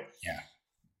anyway, yeah,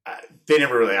 they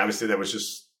never really, obviously that was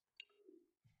just,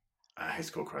 high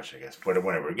school crush, I guess. But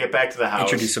whatever. We get back to the house.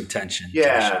 Introduce some tension.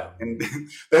 Yeah, and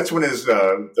that's when his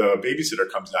the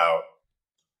babysitter comes out.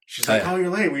 She's like, "Oh, you're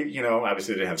late." We,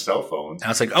 obviously didn't have cell phones. I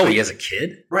was like, "Oh, he has a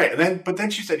kid?" Right, but then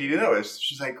she said, "You didn't know."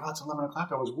 She's like, "Oh, it's 11:00.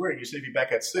 I was worried. You said you'd be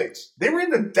back at 6." They were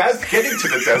in the desert, getting to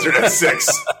the desert at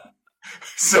 6.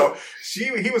 So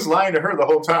he was lying to her the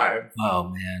whole time.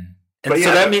 Oh man! And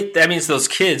so that means those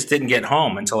kids didn't get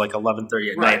home until like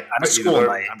 11:30 at night on a school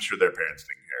night. I'm sure their parents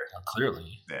didn't care. Oh,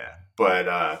 clearly, yeah. But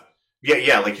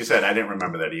yeah, like you said, I didn't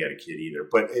remember that he had a kid either.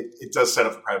 But it does set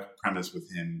up a premise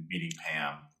with him meeting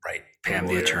Pam. Right, Pam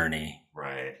the attorney.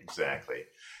 Right, exactly.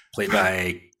 Played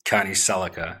by Connie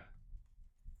Selica,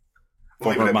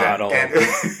 former model.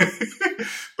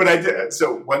 But I did.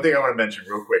 So one thing I want to mention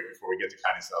real quick before we get to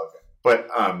Connie Selica, but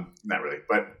not really.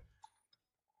 But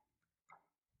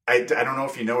I don't know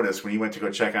if you noticed when he went to go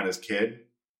check on his kid,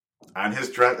 on his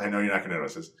dress. I know you're not going to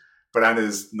notice this, but on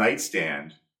his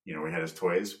nightstand, where he had his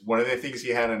toys. One of the things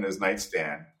he had on his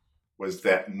nightstand was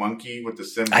that monkey with the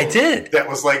symbol. I did. That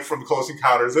was like from Close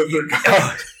Encounters of the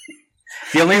God.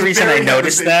 The only reason I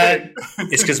noticed that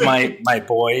is because my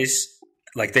boys,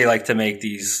 like, they like to make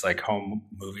these like home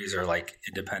movies or like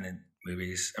independent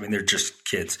movies. I mean, they're just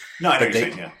kids. No, I know what you're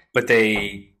saying, yeah. But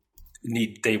they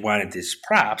wanted these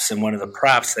props, and one of the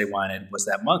props they wanted was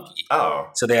that monkey. Oh.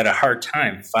 So they had a hard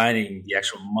time finding the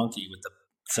actual monkey with the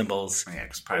symbols. Yeah,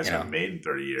 because probably hasn't been made in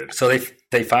 30 years. So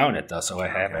they found it, though, so I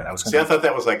have it. I thought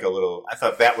that was like I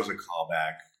thought that was a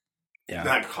callback. Yeah.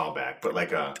 Not callback, but like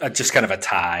just kind of a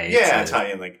tie. Yeah, a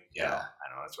tie in, like, I don't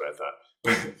know, that's what I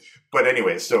thought. But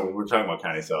anyway, so we're talking about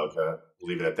Connie Selica.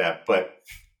 We'll leave it at that. But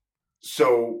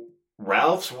so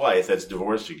Ralph's wife that's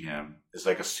divorcing him is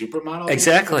like a supermodel?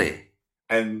 Exactly.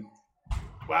 And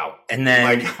wow. And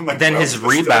then then his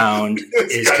rebound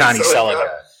is Connie Selica.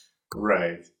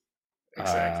 Right.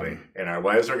 Exactly. And our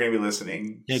wives are going to be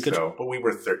listening. Yeah, but we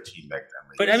were 13 back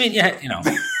then. But I mean, yeah.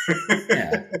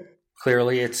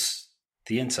 Clearly it's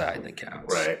the inside that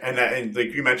counts. Right. And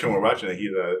like you mentioned, we're watching it.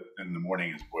 In the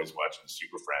morning, his boys watching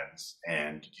Super Friends.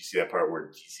 And did you see that part where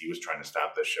DC was trying to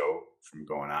stop the show from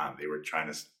going on? They were trying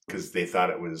to, because they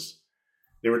thought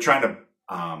they were trying to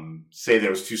say that it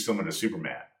was too similar to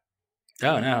Superman.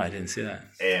 Oh, no, I didn't see that.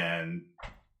 And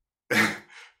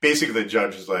basically the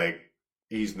judge is like,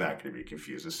 he's not going to be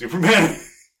confused with Superman.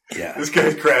 Yeah. This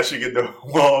guy's crashing into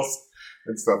walls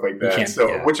and stuff like that.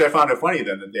 So, which I found it funny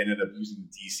then that they ended up using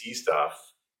DC stuff.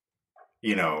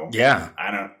 Yeah.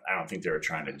 I don't think they were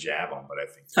trying to jab them, but I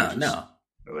think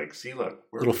they're like, see, look,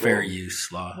 we're fair use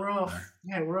law. We're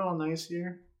all nice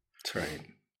here. That's right.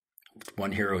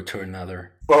 One hero to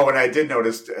another. Well, and I did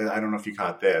notice, I don't know if you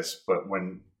caught this, but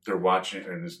when they're watching,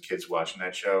 and his kids watching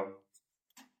that show,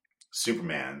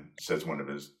 Superman says one of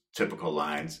his typical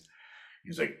lines.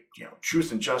 He's like,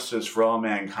 truth and justice for all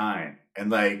mankind.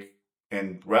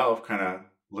 And Ralph kind of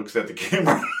looks at the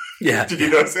camera. Yeah. Did you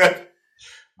notice that? I'm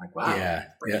like, wow. Yeah.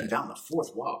 Breaking down the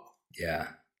fourth wall. Yeah.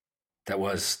 That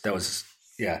was,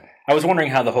 yeah. I was wondering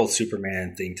how the whole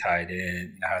Superman thing tied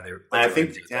in. How they were. I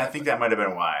think that might have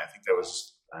been why. I think that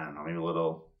was, I don't know, maybe a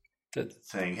little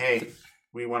saying, hey,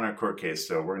 we won our court case,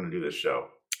 so we're going to do this show.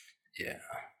 Yeah.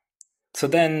 So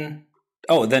then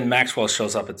Maxwell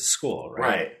shows up at the school, right?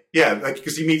 Right. Yeah,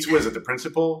 because he meets, the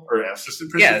principal or assistant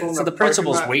principal? Yeah, so the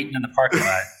principal's waiting in the parking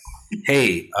lot.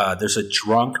 Hey, there's a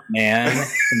drunk man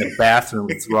in the bathroom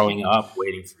throwing up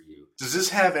waiting for you. Does this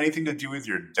have anything to do with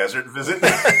your desert visit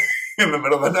in the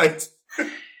middle of the night?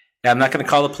 Yeah, I'm not going to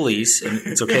call the police, and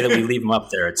it's okay that we leave him up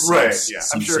there. It's right, yeah.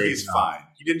 I'm sure he's fine.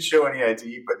 He didn't show any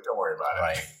ID, but don't worry about it.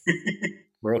 Right.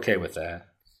 We're okay with that.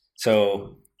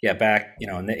 So, yeah, back,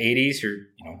 in the 80s,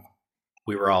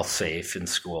 we were all safe in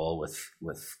school with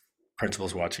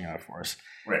principals watching out for us.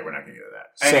 Right, we're not going to get that.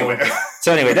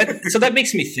 Anyway, so that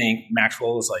makes me think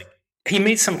Maxwell was like, he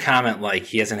made some comment like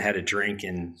he hasn't had a drink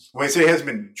in... Well, he said he hasn't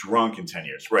been drunk in 10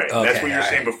 years. Right. Okay, that's what you were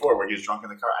saying before, where he was drunk in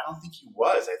the car. I don't think he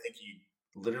was. I think he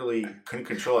literally couldn't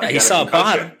control it. Yeah, he saw a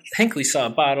bottle. Hinckley saw a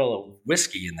bottle of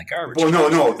whiskey in the garbage. Well,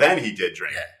 no. Then he did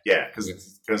drink. Yeah,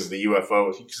 because the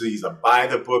UFO. Because he's a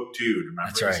by-the-book dude.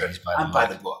 Remember? That's right. I'm by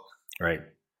the book. Right.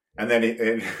 And then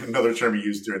another term he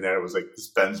used during that, it was like, this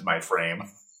bends my frame.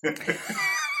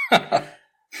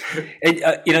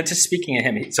 Just speaking of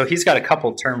him, so he's got a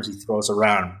couple terms he throws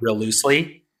around real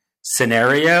loosely.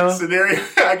 Scenario,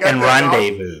 and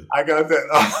rendezvous. I got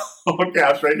that. Oh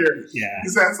gosh, right here. Yeah.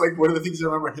 Because that's like one of the things I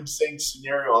remember him saying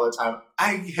scenario all the time.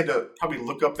 I had to probably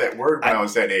look up that word when I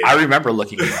was that age. I remember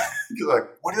looking at that. Like,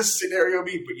 what does scenario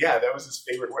mean? But yeah, that was his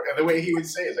favorite word. And the way he would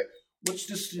say it is like, what's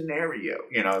the scenario?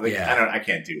 I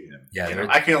can't do him. Yeah.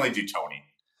 I can only do Tony.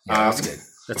 Yeah, that's good.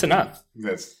 That's enough.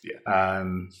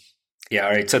 Yeah,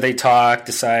 all right. So they talk,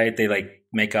 decide, they like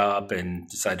make up and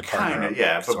decide to partner Kind up, of,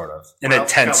 yeah, but sort of. In a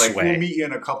tense like, way. we'll meet you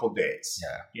in a couple days.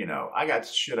 Yeah. You know, I got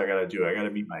shit I got to do. I got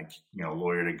to meet my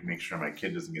lawyer to make sure my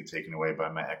kid doesn't get taken away by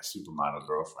my ex-supermodel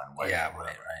girlfriend. Wife, Yeah, or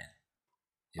whatever. right.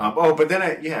 Yeah. But then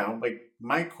like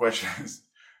my question is,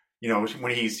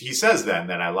 when he says then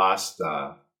that I lost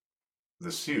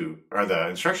the suit or the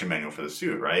instruction manual for the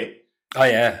suit, right? Oh,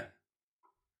 yeah.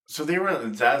 So they were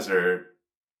in the desert.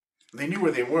 They knew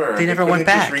where they were. They never went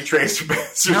back. Just retraced their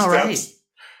steps. Right.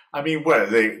 I mean, what?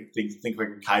 They think like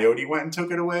a coyote went and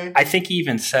took it away? I think he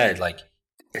even said, like,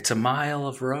 it's a mile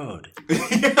of road.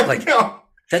 Yeah, like,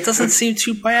 that doesn't seem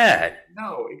too bad.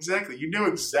 No, exactly. You knew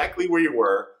exactly where you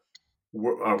were.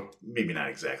 Maybe not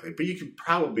exactly, but you can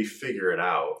probably figure it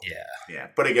out. Yeah.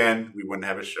 But again, we wouldn't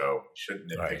have a show. Shouldn't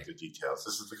nitpick the details.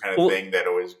 This is the kind of thing that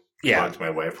always bugs my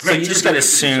wife. So you just got to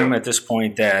assume at this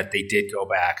point that they did go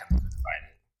back and find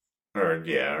it.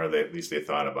 Or at least they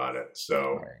thought about it.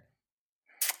 So,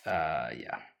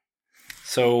 yeah.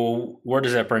 So where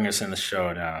does that bring us in the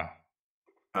show now?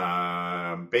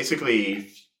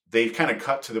 Basically, they've kind of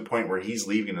cut to the point where he's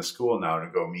leaving the school now to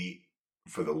go meet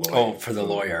for the lawyer. Oh, for the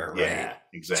lawyer, right? Yeah,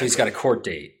 exactly. So he's got a court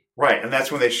date. Right, and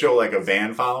that's when they show like a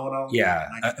van following him. Yeah,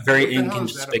 a very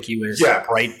inconspicuous,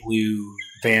 bright blue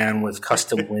van with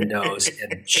custom windows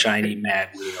and shiny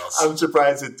matte wheels. I'm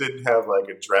surprised it didn't have like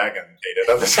a dragon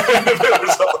painted on the side of it or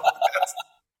something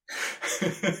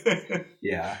like that.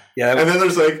 Yeah. And then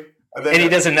there's like... And he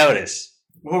doesn't notice.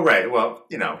 Well, right. Well,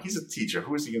 he's a teacher.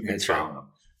 Who is he going to be following him?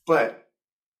 But...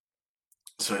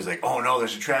 So he's like, oh no,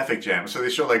 there's a traffic jam. So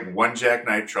they show like one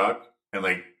jackknife truck and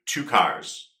like two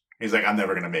cars. He's like, I'm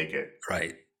never going to make it.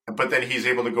 Right. But then he's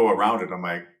able to go around it. I'm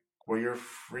like, well, you're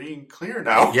free and clear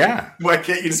now. Yeah. Why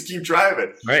can't you just keep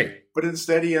driving? Right. But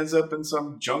instead he ends up in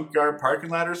some junkyard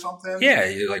parking lot or something. Yeah.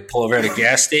 You like pull over at a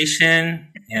gas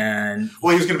station and...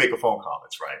 Well, he was going to make a phone call.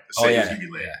 That's right. The he was going to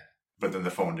be late. Yeah. But then the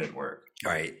phone didn't work.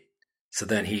 Right. So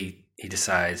then he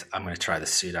decides, I'm going to try the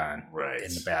suit on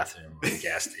in the bathroom of the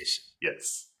gas station.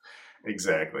 Yes,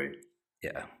 exactly.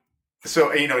 Yeah. So,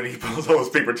 and he pulls all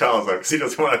those paper towels out because he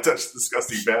doesn't want to touch the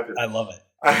disgusting bathroom. I love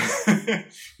it.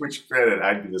 Which, granted,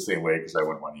 I'd be the same way because I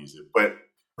wouldn't want to use it. But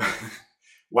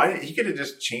he could have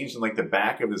just changed in like the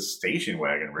back of his station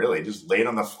wagon, really. Just laid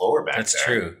on the floor back there. That's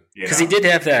true. Because he did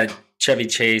have that Chevy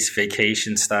Chase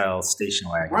vacation style station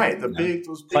wagon. Right. Those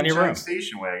big giant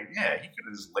station wagon. Yeah, he could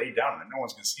have just laid down and no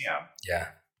one's going to see him. Yeah.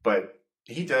 But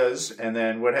he does. And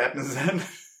then what happens then?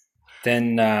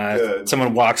 Then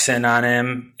someone walks in on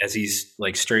him as he's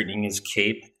like straightening his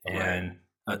cape, and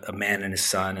a man and his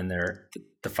son, and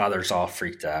the father's all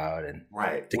freaked out, and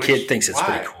the kid thinks it's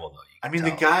pretty cool though. I mean,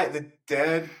 the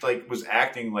dad like was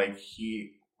acting like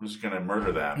he was going to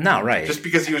murder them. No, right? Just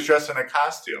because he was dressed in a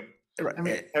costume.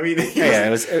 Right.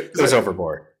 It was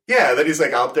overboard. Yeah, then he's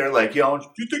like out there like, do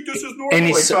you think this is normal? And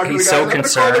he's so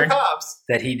concerned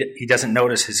that he doesn't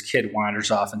notice his kid wanders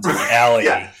off into the alley.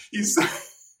 Yeah,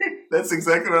 that's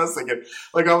exactly what I was thinking.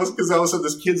 Like almost because all of a sudden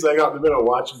this kid's like out in the middle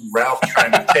watching Ralph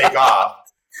trying to take off.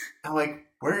 I'm like,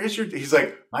 where is he's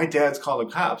like, my dad's calling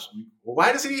the cops. Like, well,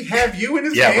 why doesn't he have you in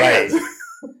his hands? Right.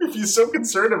 If he's so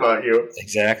concerned about you.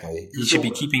 Exactly. He should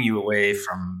be keeping you away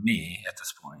from me at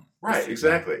this point. Right,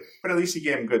 exactly. But at least he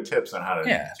gave him good tips on how to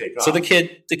take off. So the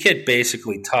kid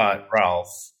basically taught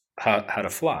Ralph how to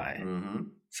fly. Mm-hmm.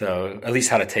 So at least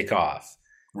how to take off.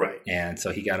 Right. And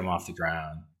so he got him off the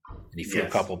ground. And he flew a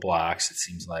couple blocks, it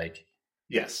seems like.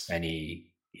 Yes. And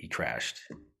he crashed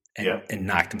and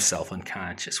knocked himself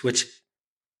unconscious, which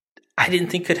I didn't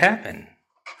think could happen.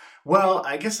 Well,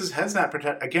 I guess his head's not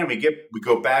protected. Again, we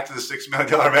go back to the $6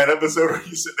 Million Man episode where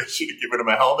he said they should have given him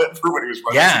a helmet for when he was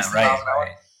running 60 miles an hour.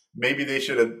 Right.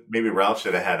 Maybe Ralph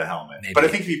should have had a helmet. Maybe. But I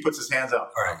think if he puts his hands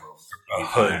out, or a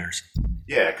hood or something.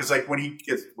 Yeah, because like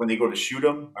when they go to shoot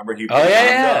him, remember he? Oh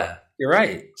yeah. You're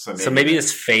right. So maybe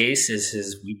his face is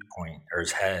his weak point, or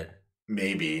his head.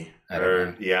 Maybe. I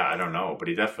don't know. But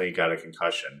he definitely got a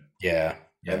concussion. Yeah.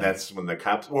 And that's when the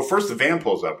cops... Well, first the van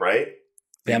pulls up, right?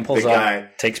 Van pulls up, guy,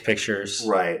 takes pictures.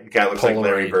 Right. The guy looks like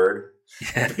Larry Bird.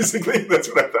 Yeah. Basically, that's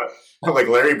what I thought. Like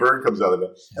Larry Bird comes out of it.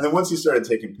 And then once he started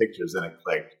taking pictures, then it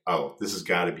like, oh, this has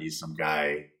got to be some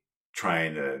guy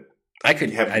trying to... I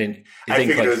figured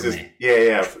it was just...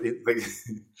 Yeah.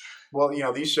 Well,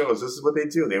 these shows, this is what they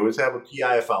do. They always have a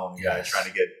PI following the guy trying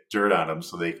to get dirt on him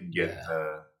so they can get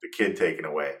the kid taken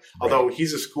away. Right. Although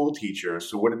he's a school teacher,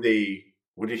 so what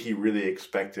did he really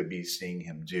expect to be seeing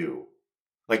him do?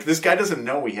 Like, this guy doesn't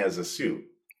know he has a suit.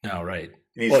 No, right.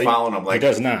 And he's following him like... He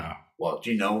does now. Well,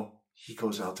 do you know he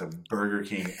goes out to Burger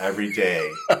King every day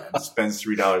and spends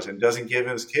 $3 and doesn't give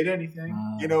his kid anything.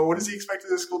 What does he expect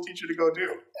his school teacher to go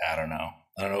do? I don't know.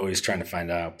 I don't know what he's trying to find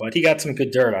out, but he got some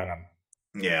good dirt on him.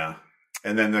 Yeah.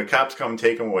 And then the cops come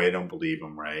take him away. Don't believe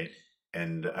him, right?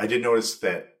 And I did notice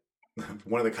that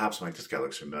one of the cops, I'm like, this guy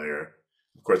looks familiar.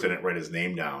 Of course, I didn't write his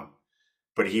name down.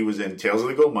 But he was in Tales of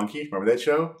the Gold Monkey. Remember that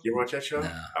show? You ever watch that show?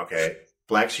 No. Okay.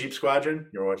 Black Sheep Squadron.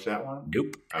 You ever watch that one?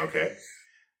 Nope. Okay.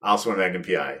 Also in Magnum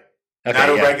P.I. Okay, Not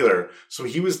a regular. So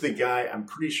he was the guy, I'm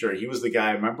pretty sure he was the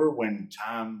guy. Remember when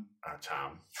Tom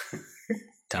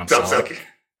Selleck.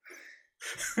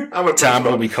 Tom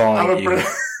will be calling you.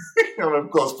 I'm a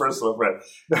close personal friend.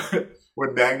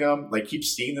 When Magnum keeps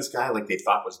seeing this guy they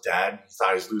thought was dead, he thought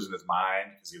he was losing his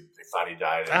mind because they thought he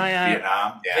died in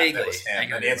Vietnam. Yeah, vaguely. That was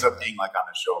him. And he ends up being on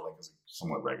the show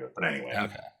somewhat regular. But anyway.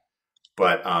 Okay.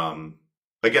 But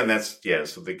again,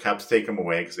 so the cops take him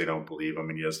away because they don't believe him,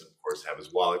 and he doesn't, of course, have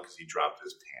his wallet because he dropped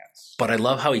his pants. But I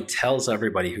love how he tells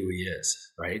everybody who he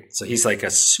is, right? So he's like a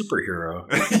superhero.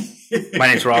 My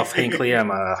name's Ralph Hinckley.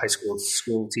 I'm a high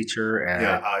school teacher.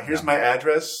 And, here's my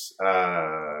address,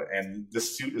 and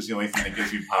this suit is the only thing that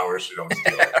gives you power, so don't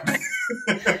steal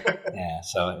it. Yeah,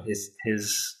 so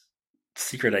his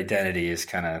secret identity is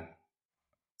kind of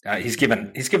he's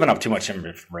given up too much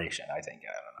information, I think.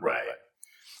 I don't know. Right.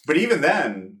 But even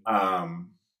then,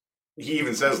 he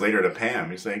even says later to Pam,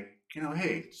 he's like,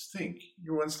 hey, just think,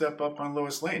 you're one step up on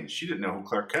Lois Lane. She didn't know who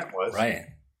Clark Kent was. Right.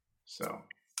 So,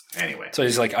 anyway. So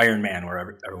he's like Iron Man, where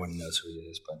everyone knows who he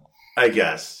is. But I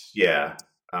guess, yeah.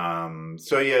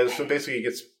 So basically he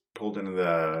gets pulled into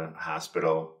the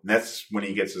hospital. And that's when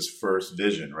he gets his first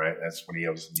vision, right? That's when he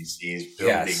sees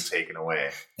Bill being taken away.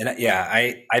 And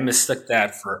I mistook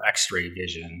that for X-ray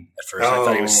vision at first. I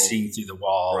thought he was seeing through the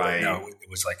wall. Right. No, it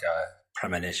was like a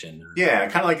premonition. Yeah,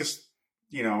 kind of like a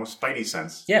spidey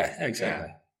sense. Yeah, exactly.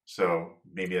 Yeah. So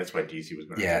maybe that's why DC was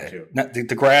going to do too.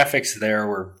 The graphics there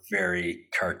were very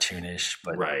cartoonish,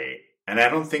 but right. And I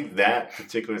don't think that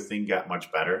particular thing got much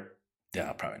better.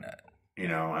 Yeah, probably not.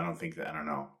 I don't think that. I don't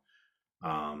know.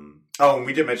 And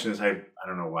we did mention this. I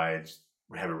don't know why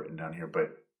I have it written down here,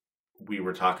 but we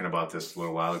were talking about this a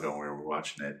little while ago when we were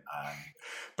watching it.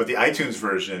 But the iTunes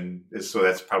version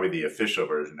that's probably the official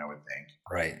version, I would think.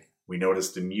 Right. We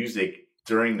noticed the music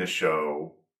during the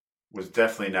show was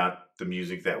definitely not the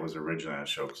music that was originally on the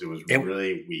show because it was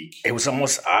really weak. It was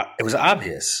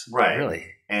obvious. Right. Really.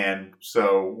 And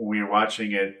so when we were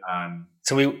watching it on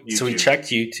YouTube, so we checked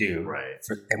YouTube, right,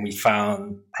 and we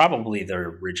found probably the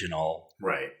original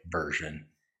version,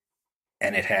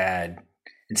 and it had,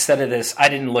 instead of this, I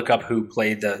didn't look up who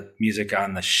played the music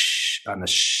on the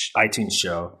iTunes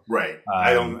show, right?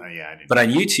 I didn't. But on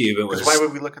YouTube, it was. Why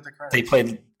would we look at the credits? They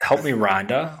played "Help Me,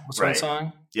 Rhonda" was one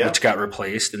song, yep, which got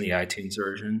replaced in the iTunes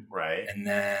version, right? And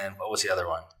then what was the other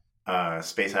one?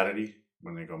 Space Oddity,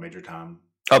 when they go Major Tom.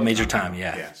 Oh, Major Tom,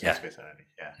 yeah. Space Oddity,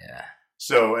 yeah.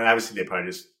 So, and obviously they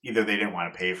probably just either they didn't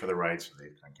want to pay for the rights or they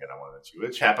couldn't get on one of the two,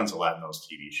 which happens a lot in those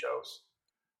TV shows.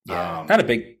 Yeah, not a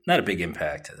big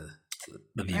impact to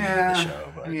the viewing of the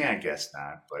show. But. Yeah, I guess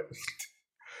not. But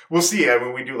we'll see.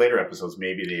 When we do later episodes,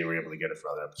 maybe they were able to get it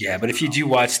for other episodes. Yeah, but if you do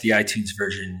watch the iTunes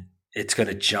version, it's going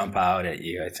to jump out at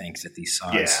you. I think that these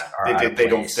songs they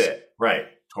don't fit. Right,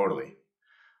 totally.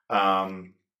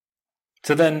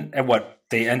 So then, at what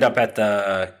they end up at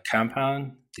the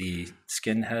compound, the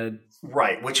skinhead.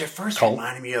 Right, which at first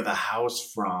reminded me of the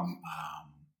house from,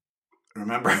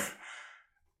 remember,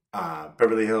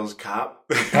 Beverly Hills Cop?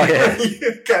 Oh, yeah.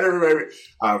 Kind of remember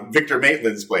Victor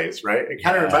Maitland's place, right? It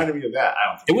kind of reminded me of that. I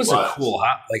don't think it was a cool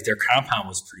house. Their compound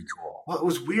was pretty cool. Well, it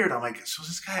was weird. I'm like, so is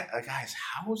this guy a guy's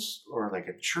house or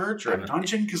a church or a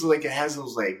dungeon? Because it has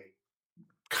those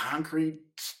concrete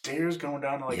stairs going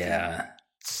down to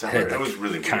cellar. It was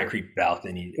really concrete weird.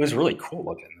 Balcony. It was really cool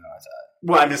looking, though, I thought.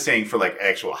 Well, I'm just saying for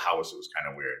actual house, it was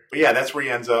kind of weird. But yeah, that's where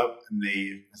he ends up, and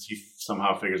he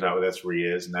somehow figures out that's where he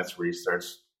is, and that's where he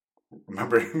starts.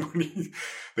 Remember when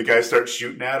the guy starts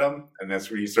shooting at him, and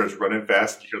that's where he starts running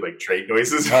fast. You hear train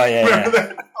noises. Oh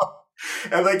yeah.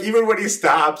 And even when he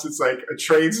stops, it's like a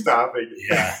train stopping.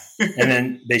 Yeah. And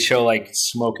then they show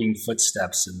smoking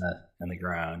footsteps in the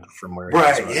ground from where.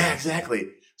 Right. Yeah. Exactly.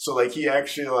 So he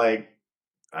actually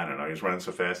I don't know. He was running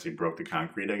so fast he broke the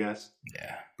concrete, I guess.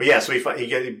 Yeah. But yeah, so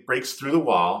he breaks through the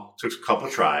wall. Took a couple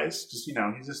of tries. Just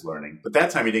he's just learning. But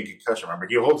that time he didn't get concussion. Remember,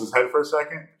 he holds his head for a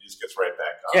second. And he just gets right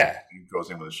back up. Yeah. And goes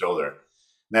in with the shoulder. And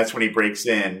that's when he breaks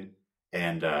in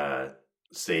and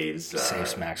saves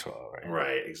Maxwell. Right.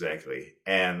 Right. Exactly.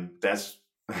 And that's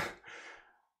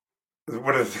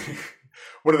one of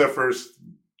the first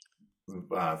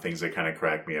things that kind of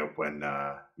cracked me up when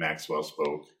Maxwell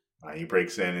spoke. He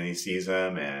breaks in and he sees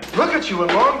him, and Look at you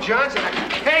in long johns and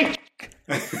a cape.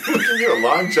 look at you,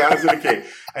 long johns and a cape.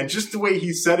 And just the way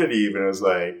he said it, even, it was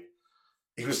like,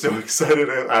 he was so excited.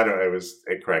 I don't know.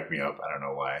 It cracked me up. I don't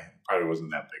know why. It probably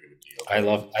wasn't that big of a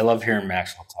deal. I love hearing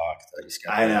Maxwell talk.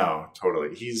 I know,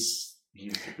 totally. He's a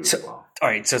goofball. All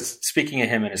right. So speaking of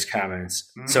him and his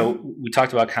comments, so we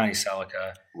talked about Connie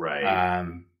Selica, right?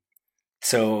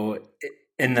 So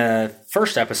in the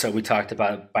first episode, we talked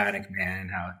about Bionic Man,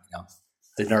 how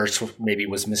the nurse maybe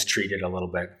was mistreated a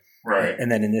little bit, right?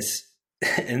 And then in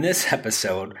this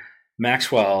episode,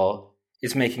 Maxwell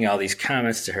is making all these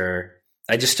comments to her.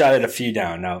 I just jotted a few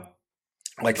down. Now,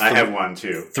 I have one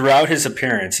too. Throughout his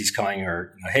appearance, he's calling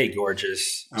her, "Hey,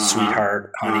 gorgeous,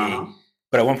 sweetheart, honey."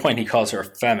 But at one point, he calls her a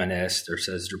feminist, or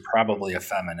says, "You're probably a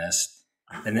feminist."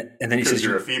 And then he says,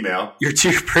 "You're a female. You're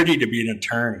too pretty to be an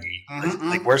attorney."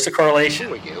 Like, where's the correlation?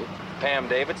 Who are you? Pam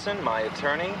Davidson, my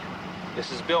attorney.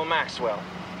 This is Bill Maxwell.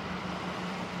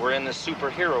 We're in the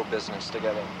superhero business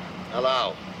together.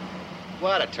 Hello.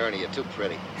 What attorney? You're too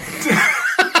pretty.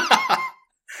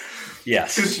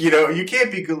 Yes. Because, you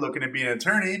can't be good looking and be an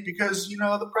attorney because,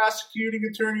 the prosecuting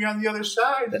attorney on the other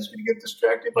side is going to get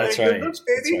distracted by good looks,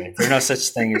 baby. That's right. There's no such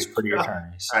thing as pretty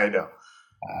attorneys. I know.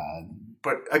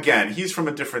 But again, he's from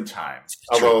a different time.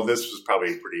 Although this was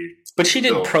probably pretty... But she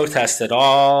didn't protest at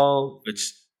all,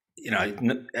 which, I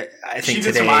think she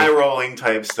did some eye-rolling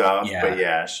type stuff. Yeah. But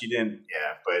yeah, she didn't...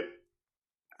 Yeah,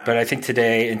 but I think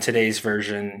in today's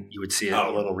version, you would see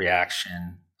a little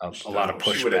reaction of a lot of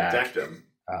pushback. She would have decked him.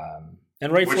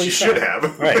 And rightfully Which she so. should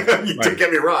have. Right. Don't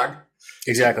get me wrong.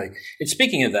 Exactly. And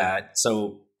speaking of that,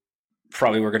 so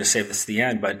probably we're going to save this to the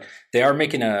end, but they are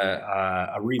making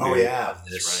a reboot of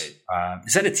this. That's right.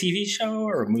 Is that a TV show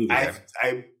or a movie?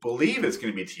 I believe it's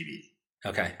going to be TV.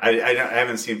 Okay. I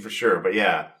haven't seen for sure, but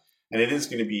yeah. And it is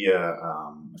going to be a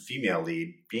female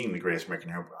lead being the greatest American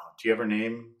hero. Do you have her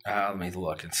name? Let me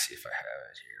look and see if I have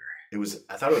it here.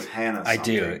 I thought it was Hannah something. I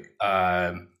do.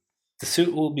 The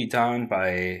suit will be done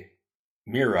by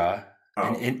Mira,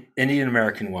 an Indian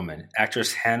American woman.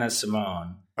 Actress Hannah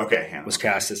Simone was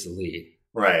cast as the lead.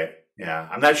 Right. Yeah.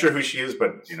 I'm not sure who she is,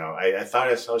 but I thought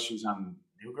I saw she was on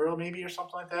New Girl maybe or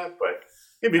something like that. But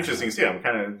it'd be interesting to see. I'm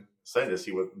kind of excited to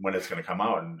see when it's going to come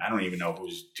out, and I don't even know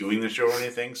who's doing the show or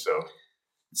anything. So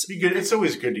it's be good. It's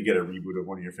always good to get a reboot of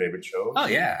one of your favorite shows. Oh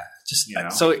yeah,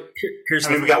 so here's.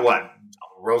 We got what?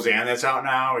 Roseanne that's out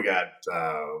now. We got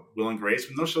Will and Grace.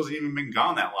 But those shows haven't even been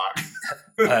gone that long.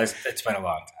 It's been a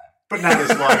long time, but not as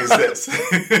long as this.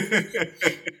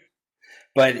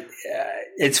 But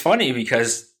it's funny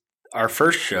because our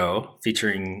first show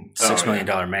featuring $6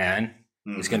 Million Man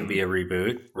is going to be a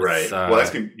reboot, with, right? Well,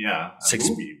 that's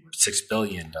 $6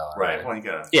 billion. Right. Well, you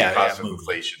got cost of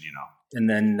inflation, and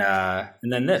then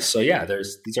this. So yeah,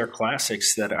 these are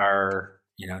classics that are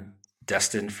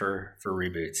destined for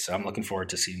reboots. So I'm looking forward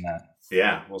to seeing that.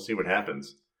 Yeah, we'll see what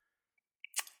happens.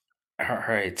 All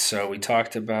right, so we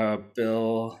talked about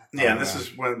Bill. Yeah, and this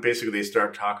is when basically they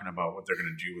start talking about what they're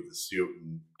going to do with the suit.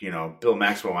 And, Bill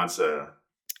Maxwell wants to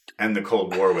end the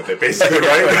Cold War with it, basically,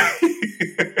 right?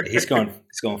 He's going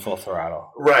full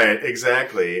throttle. Right,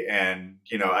 exactly. And,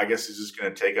 I guess he's just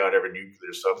going to take out every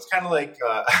nuclear stuff. It's kind of like,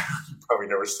 you probably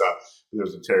never saw, there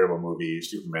was a terrible movie,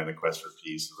 Superman, The Quest for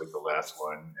Peace, was like the last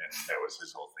one, and that was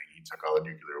his whole thing. He took all the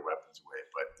nuclear weapons away,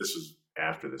 but this was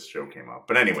after this show came out.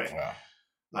 But anyway. Wow.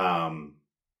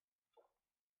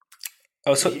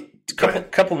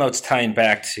 Couple notes tying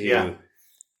back to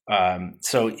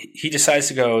so he decides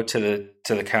to go to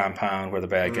the compound where the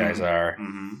bad guys are.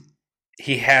 Mm-hmm.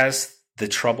 He has the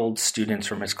troubled students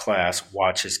from his class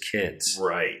watch his kids.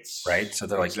 Right. So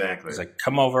they're like, exactly. He's like,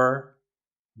 come over,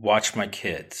 watch my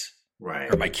kids.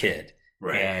 Right. Or my kid.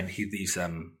 Right. And he leaves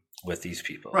them with these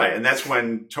people. Right. And that's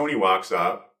when Tony walks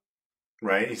up,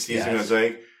 right? He sees him and is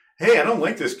like, hey, I don't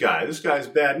like this guy. This guy's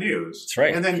bad news. That's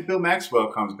right. And then Bill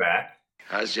Maxwell comes back.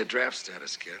 How's your draft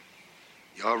status, kid?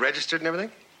 You all registered and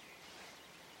everything?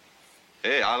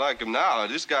 Hey, I like him now.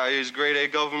 This guy is grade A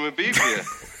government beef here.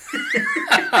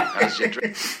 How's your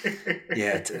draft?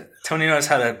 Yeah, Tony knows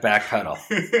how to backpedal.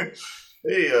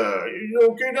 Hey, you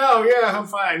okay now? Yeah, I'm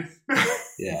fine.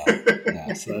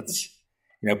 Yeah. So that's,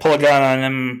 pull a gun on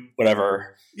him,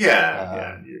 whatever.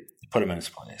 Yeah. Put him in his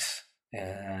place.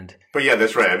 But yeah,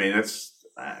 that's right. I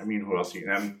mean, who else?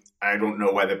 I don't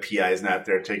know why the PI is not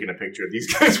there taking a picture of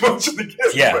these guys watching the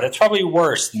kids. Yeah, that's probably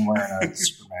worse than wearing a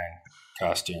Superman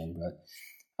costume.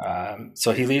 But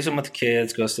so he leaves them with the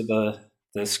kids, goes to the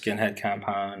skinhead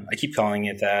compound. I keep calling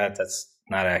it that. That's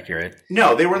not accurate.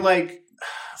 No, they were like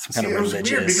some kind of religious. It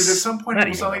was weird because at some point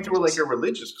it sounded like they were like a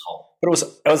religious cult. But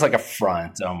it was like a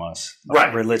front almost,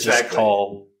 right? Religious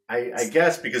cult. I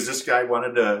guess because this guy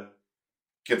wanted to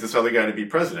get this other guy to be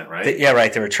president, right?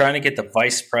 Right. They were trying to get the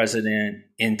vice president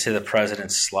into the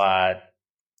president's slot.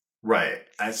 Right.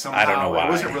 I don't know why.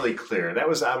 It wasn't really clear. That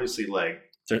was obviously like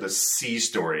the C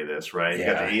story of this, right? You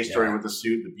got the A story with the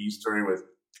suit, the B story with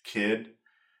the kid,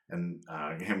 and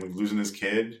him losing his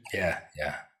kid. Yeah.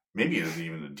 Maybe it was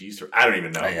even the D story. I don't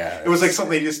even know. Yeah. It was like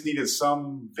something they just needed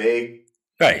some vague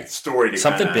story to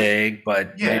something big,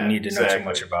 but they didn't need to know too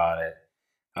much about it.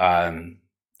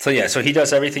 So he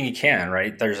does everything he can,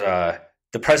 right? There's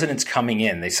the president's coming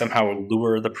in. They somehow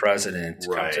lure the president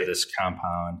to come to this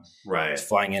compound. Right. He's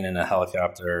flying in a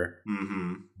helicopter.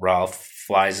 Mm-hmm. Ralph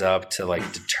flies up to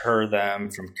deter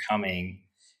them from coming.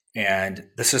 And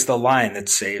this is the line that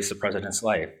saves the president's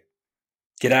life.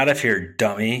 Get out of here,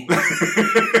 dummy.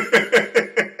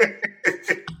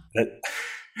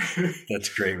 That's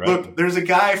great, right? Look, there's a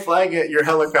guy flying at your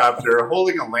helicopter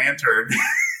holding a lantern.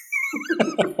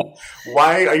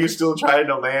 Why are you still trying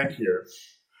to land here?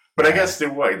 But I guess they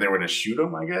were going to shoot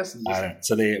him, I guess?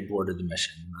 So they aborted the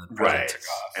mission. The right. Took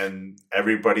off. And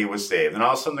everybody was saved. And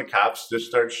all of a sudden the cops just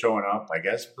started showing up. I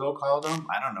guess Bill called them.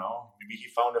 I don't know. Maybe he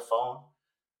found a phone.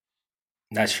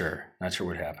 Not sure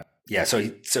what happened. Yeah, so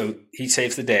he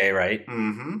saves the day, right?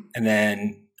 Mm-hmm. And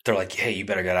then they're like, hey, you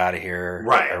better get out of here.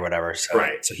 Right. Or whatever.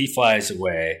 So he flies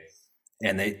away.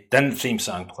 And then the theme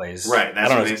song plays. Right. That's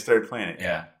when they started playing it.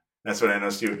 Yeah. That's what I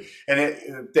noticed too.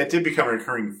 And that did become a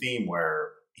recurring theme where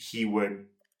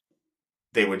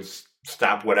they would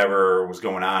stop whatever was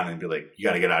going on and be like, you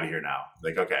got to get out of here now.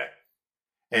 Like, okay.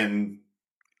 And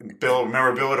Bill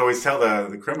would always tell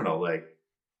the criminal, like,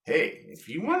 hey, if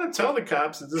you want to tell the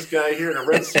cops that this guy here in a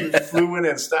red suit flew in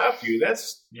and stopped you,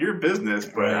 that's your business,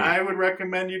 but I would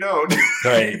recommend you don't.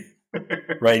 Right.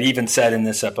 Right. He even said in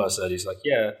this episode, he's like,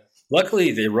 yeah,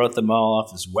 luckily they wrote them all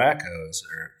off as wackos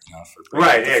for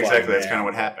right. Yeah, exactly. That's kind of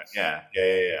what happened. Yeah.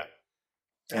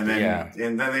 And then,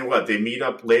 they meet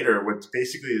up later with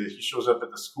basically he shows up at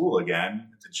the school again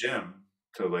at the gym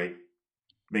to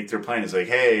make their plan. He's like,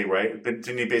 hey, right. But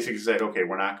didn't he basically say, okay,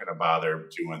 we're not going to bother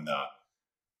doing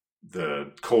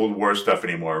the Cold War stuff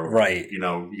anymore. Right.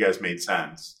 You guys made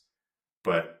sense.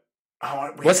 But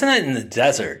wasn't that in the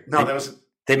desert? No,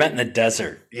 they met in the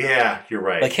desert. Yeah, you're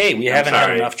right. Like, hey, we haven't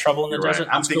had enough trouble in the desert.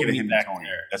 I'm thinking of him back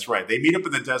there. That's right. They meet up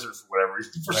in the desert for whatever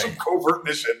reason, for some covert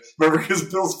mission. Remember, because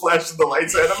Bill's flashing the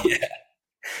lights at him?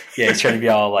 Yeah, he's trying to be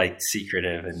all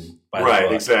secretive and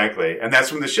right, exactly. And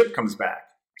that's when the ship comes back.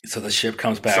 So the ship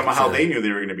comes back. Somehow they knew they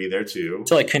were going to be there too.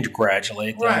 To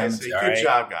congratulate them. Right. So good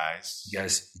job, guys. You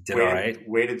guys did all right.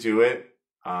 Way to do it.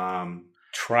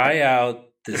 Try out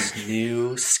this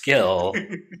new skill,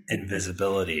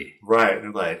 invisibility. Right. And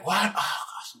they're like, what? Oh,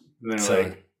 gosh. And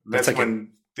they're that's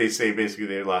when they say basically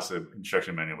they lost the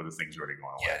instruction manual, but the thing's already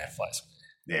going away. Yeah, it flies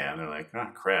away. Yeah. And they're like, oh,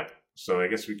 crap. So I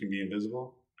guess we can be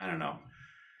invisible? I don't know.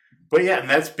 But yeah, and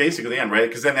that's basically the end, right?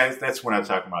 Because then that's when I was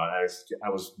talking about. I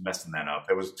was messing that up.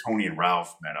 It was Tony and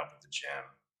Ralph met up at the gym,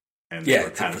 and they were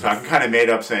kind of made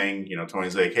up, saying,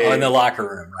 Tony's like, "Hey, in the locker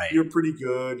room, right? You're pretty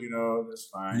good, that's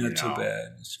fine. Not too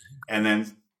bad." And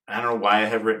then I don't know why I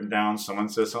have written down. Someone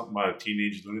says something about a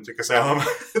teenage lunatic asylum. I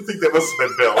think that must have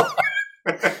been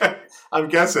Bill. I'm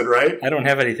guessing, right? I don't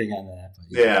have anything on that.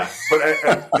 Yeah, but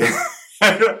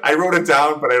I wrote it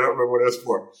down, but I don't remember what it was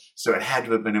for. So it had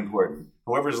to have been important.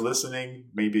 Whoever's listening,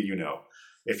 maybe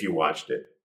if you watched it.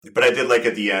 But I did like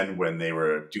at the end when they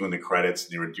were doing the credits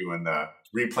and they were doing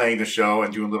replaying the show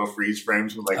and doing little freeze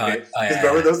frames.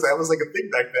 Remember those? That was like a thing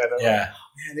back then. Man,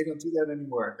 they don't do that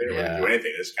anymore. They don't really do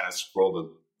anything. They just kind of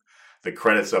scroll the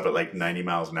credits up at 90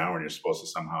 miles an hour, and you're supposed to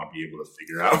somehow be able to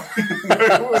figure out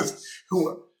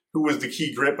who was the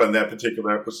key grip on that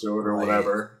particular episode or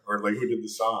whatever, or who did the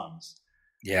songs.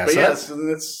 Yeah, but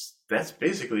so that's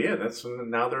basically it. That's when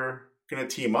now they're going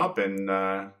to team up and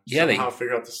somehow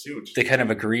figure out the suit. They kind of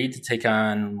agreed to take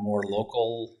on more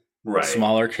local,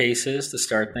 smaller cases to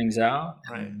start things out.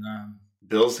 Right. And,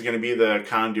 Bill's going to be the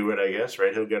conduit, I guess.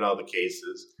 Right, he'll get all the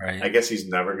cases. Right. I guess he's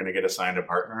never going to get assigned a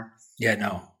partner. Yeah,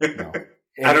 no.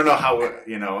 I don't know how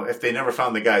if they never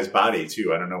found the guy's body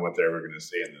too. I don't know what they're ever going to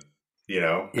say in the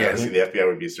obviously the FBI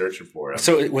would be searching for him.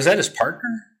 So was that his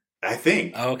partner? I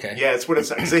think. Oh, okay. Yeah, it's what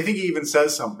it's because I think he even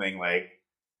says something like,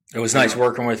 "It was nice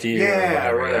working with you."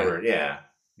 Yeah, or whatever. Yeah.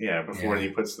 Before he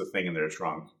puts the thing in their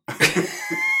trunk,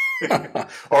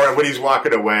 or when he's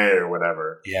walking away, or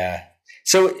whatever. Yeah.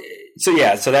 So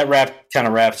that kind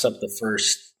of wraps up the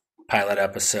first pilot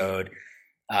episode.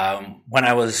 When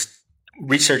I was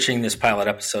researching this pilot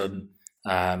episode,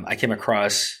 I came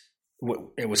across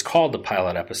it was called the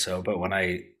pilot episode, but when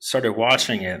I started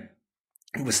watching it.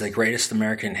 It was The Greatest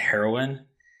American Heroine.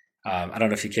 I don't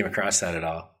know if you came across that at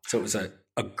all. So it was a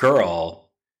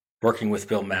girl working with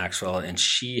Bill Maxwell, and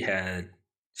she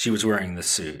was wearing the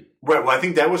suit. Right. Well, I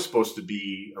think that was supposed to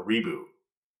be a reboot.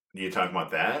 You talking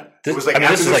about that? This, it was like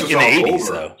this is like in the 80s,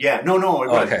 over. though. Yeah. No. It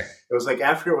was. Okay. It was like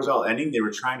after it was all ending, they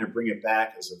were trying to bring it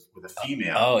back with a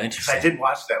female. Oh, interesting. I did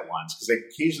watch that once because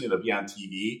occasionally it'll be on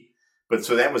TV. But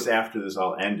so that was after this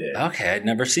all ended. Okay, I'd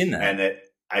never seen that. And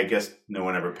I guess no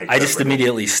one ever picked it up. I just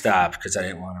immediately stopped because I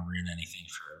didn't want to ruin anything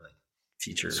for like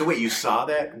future. So wait, you saw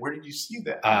that? Where did you see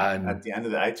that? At the end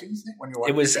of the iTunes thing? When you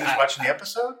were watching the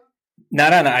episode?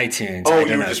 Not on iTunes. Oh,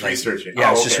 you were just researching. Yeah,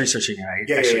 I was just researching.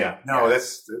 Yeah. No,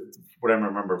 that's what I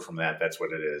remember from that. That's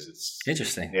what it is. It's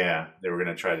interesting. Yeah, they were going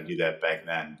to try to do that back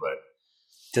then, but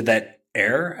did that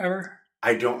air ever?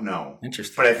 I don't know.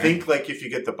 Interesting. But I think like if you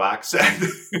get the box set,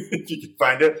 if you can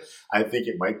find it, I think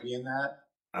it might be in that.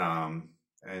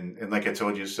 And like I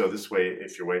told you, so this way,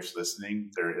 if your wife's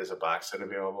listening, there is a box set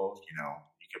available. You know,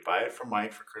 you could buy it from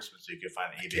Mike for Christmas. You could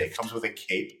find it. It comes with a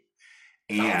cape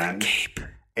and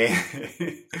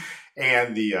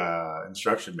and the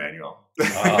instruction manual.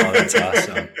 Oh, that's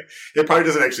awesome. It probably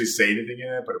doesn't actually say anything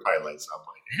in it, but it probably lights up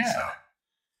like it. So.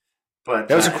 But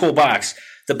that was a cool box.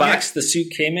 The box the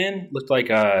suit came in looked like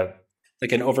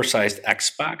an oversized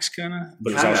Xbox kind of,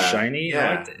 but it was all shiny. Yeah,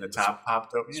 I liked it. The top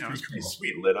popped up. You know, it's pretty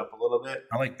sweet. Lit up a little bit.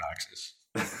 I like boxes.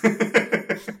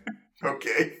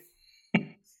 Okay.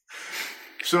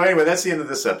 So anyway, that's the end of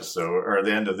this episode, or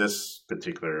the end of this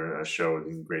particular show,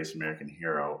 The Greatest American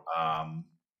Hero.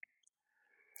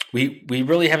 We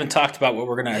really haven't talked about what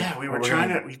we're gonna. Yeah,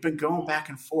 we've been going back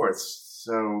and forth.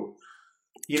 So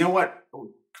you know what?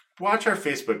 Watch our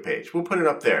Facebook page. We'll put it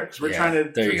up there because we're trying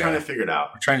to figure it out.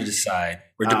 We're trying to decide.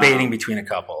 We're debating between a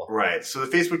couple. Right. So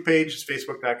the Facebook page is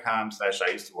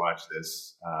facebook.com/I used to watch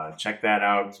this. Check that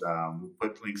out. We'll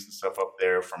put links and stuff up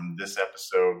there from this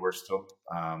episode. We're still,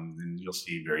 and you'll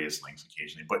see various links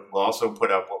occasionally, but we'll also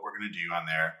put up what we're going to do on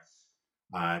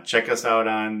there. Check us out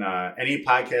on any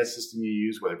podcast system you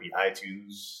use, whether it be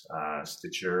iTunes,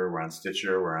 Stitcher. We're on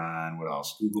Stitcher. We're on what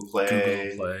else? Google Play.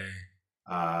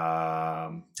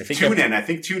 TuneIn. I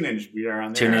think TuneIn. We are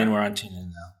on there. TuneIn. We're on TuneIn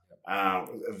now.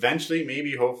 Eventually,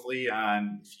 maybe, hopefully,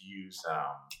 if you use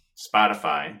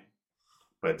Spotify,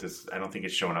 but I don't think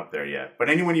it's showing up there yet. But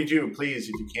anyone you do, please,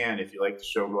 if you can, if you like the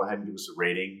show, go ahead and give us a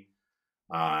rating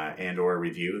and or a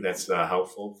review. That's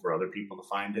helpful for other people to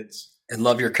find it. And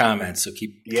love your comments. So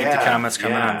keep the comments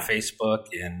coming on Facebook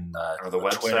and or the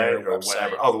website Twitter, or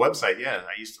whatever. Oh, the website. Yeah,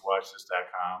 I used to watch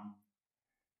this.com.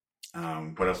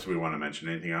 What else do we want to mention?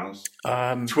 Anything else?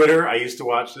 Twitter. I used to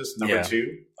watch this number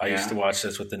 2. I used to watch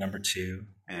this with the number 2,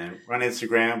 and we're on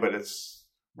Instagram, but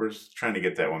we're trying to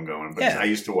get that one going. But I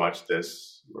used to watch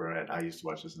this. I used to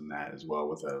watch this and that as well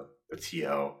with a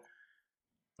TO.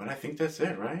 But I think that's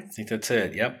it, right? I think that's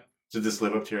it. Yep. Did this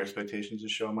live up to your expectations,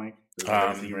 this show, Mike?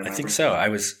 I think so. I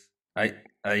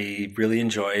really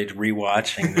enjoyed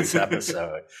rewatching this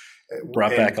episode.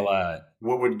 Brought back a lot.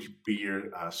 What would be your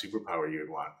superpower you would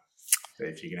want?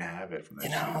 If you're going to have it from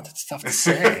that show. That's tough to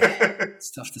say.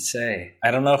 It's tough to say. I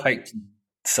don't know if I could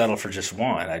settle for just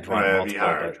one. I'd want multiple. It'd be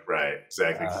hard. Right.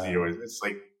 Exactly. It's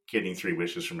like getting 3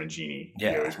 wishes from a genie.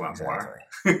 Yeah, you always want more.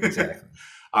 Exactly.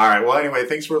 All right. Well, anyway,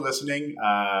 thanks for listening.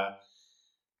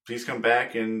 Please come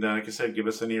back and, like I said, give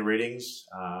us any ratings.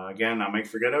 Again, I'm Mike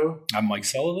Forgetto. I'm Mike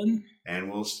Sullivan.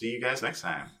 And we'll see you guys next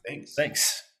time. Thanks.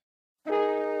 Thanks.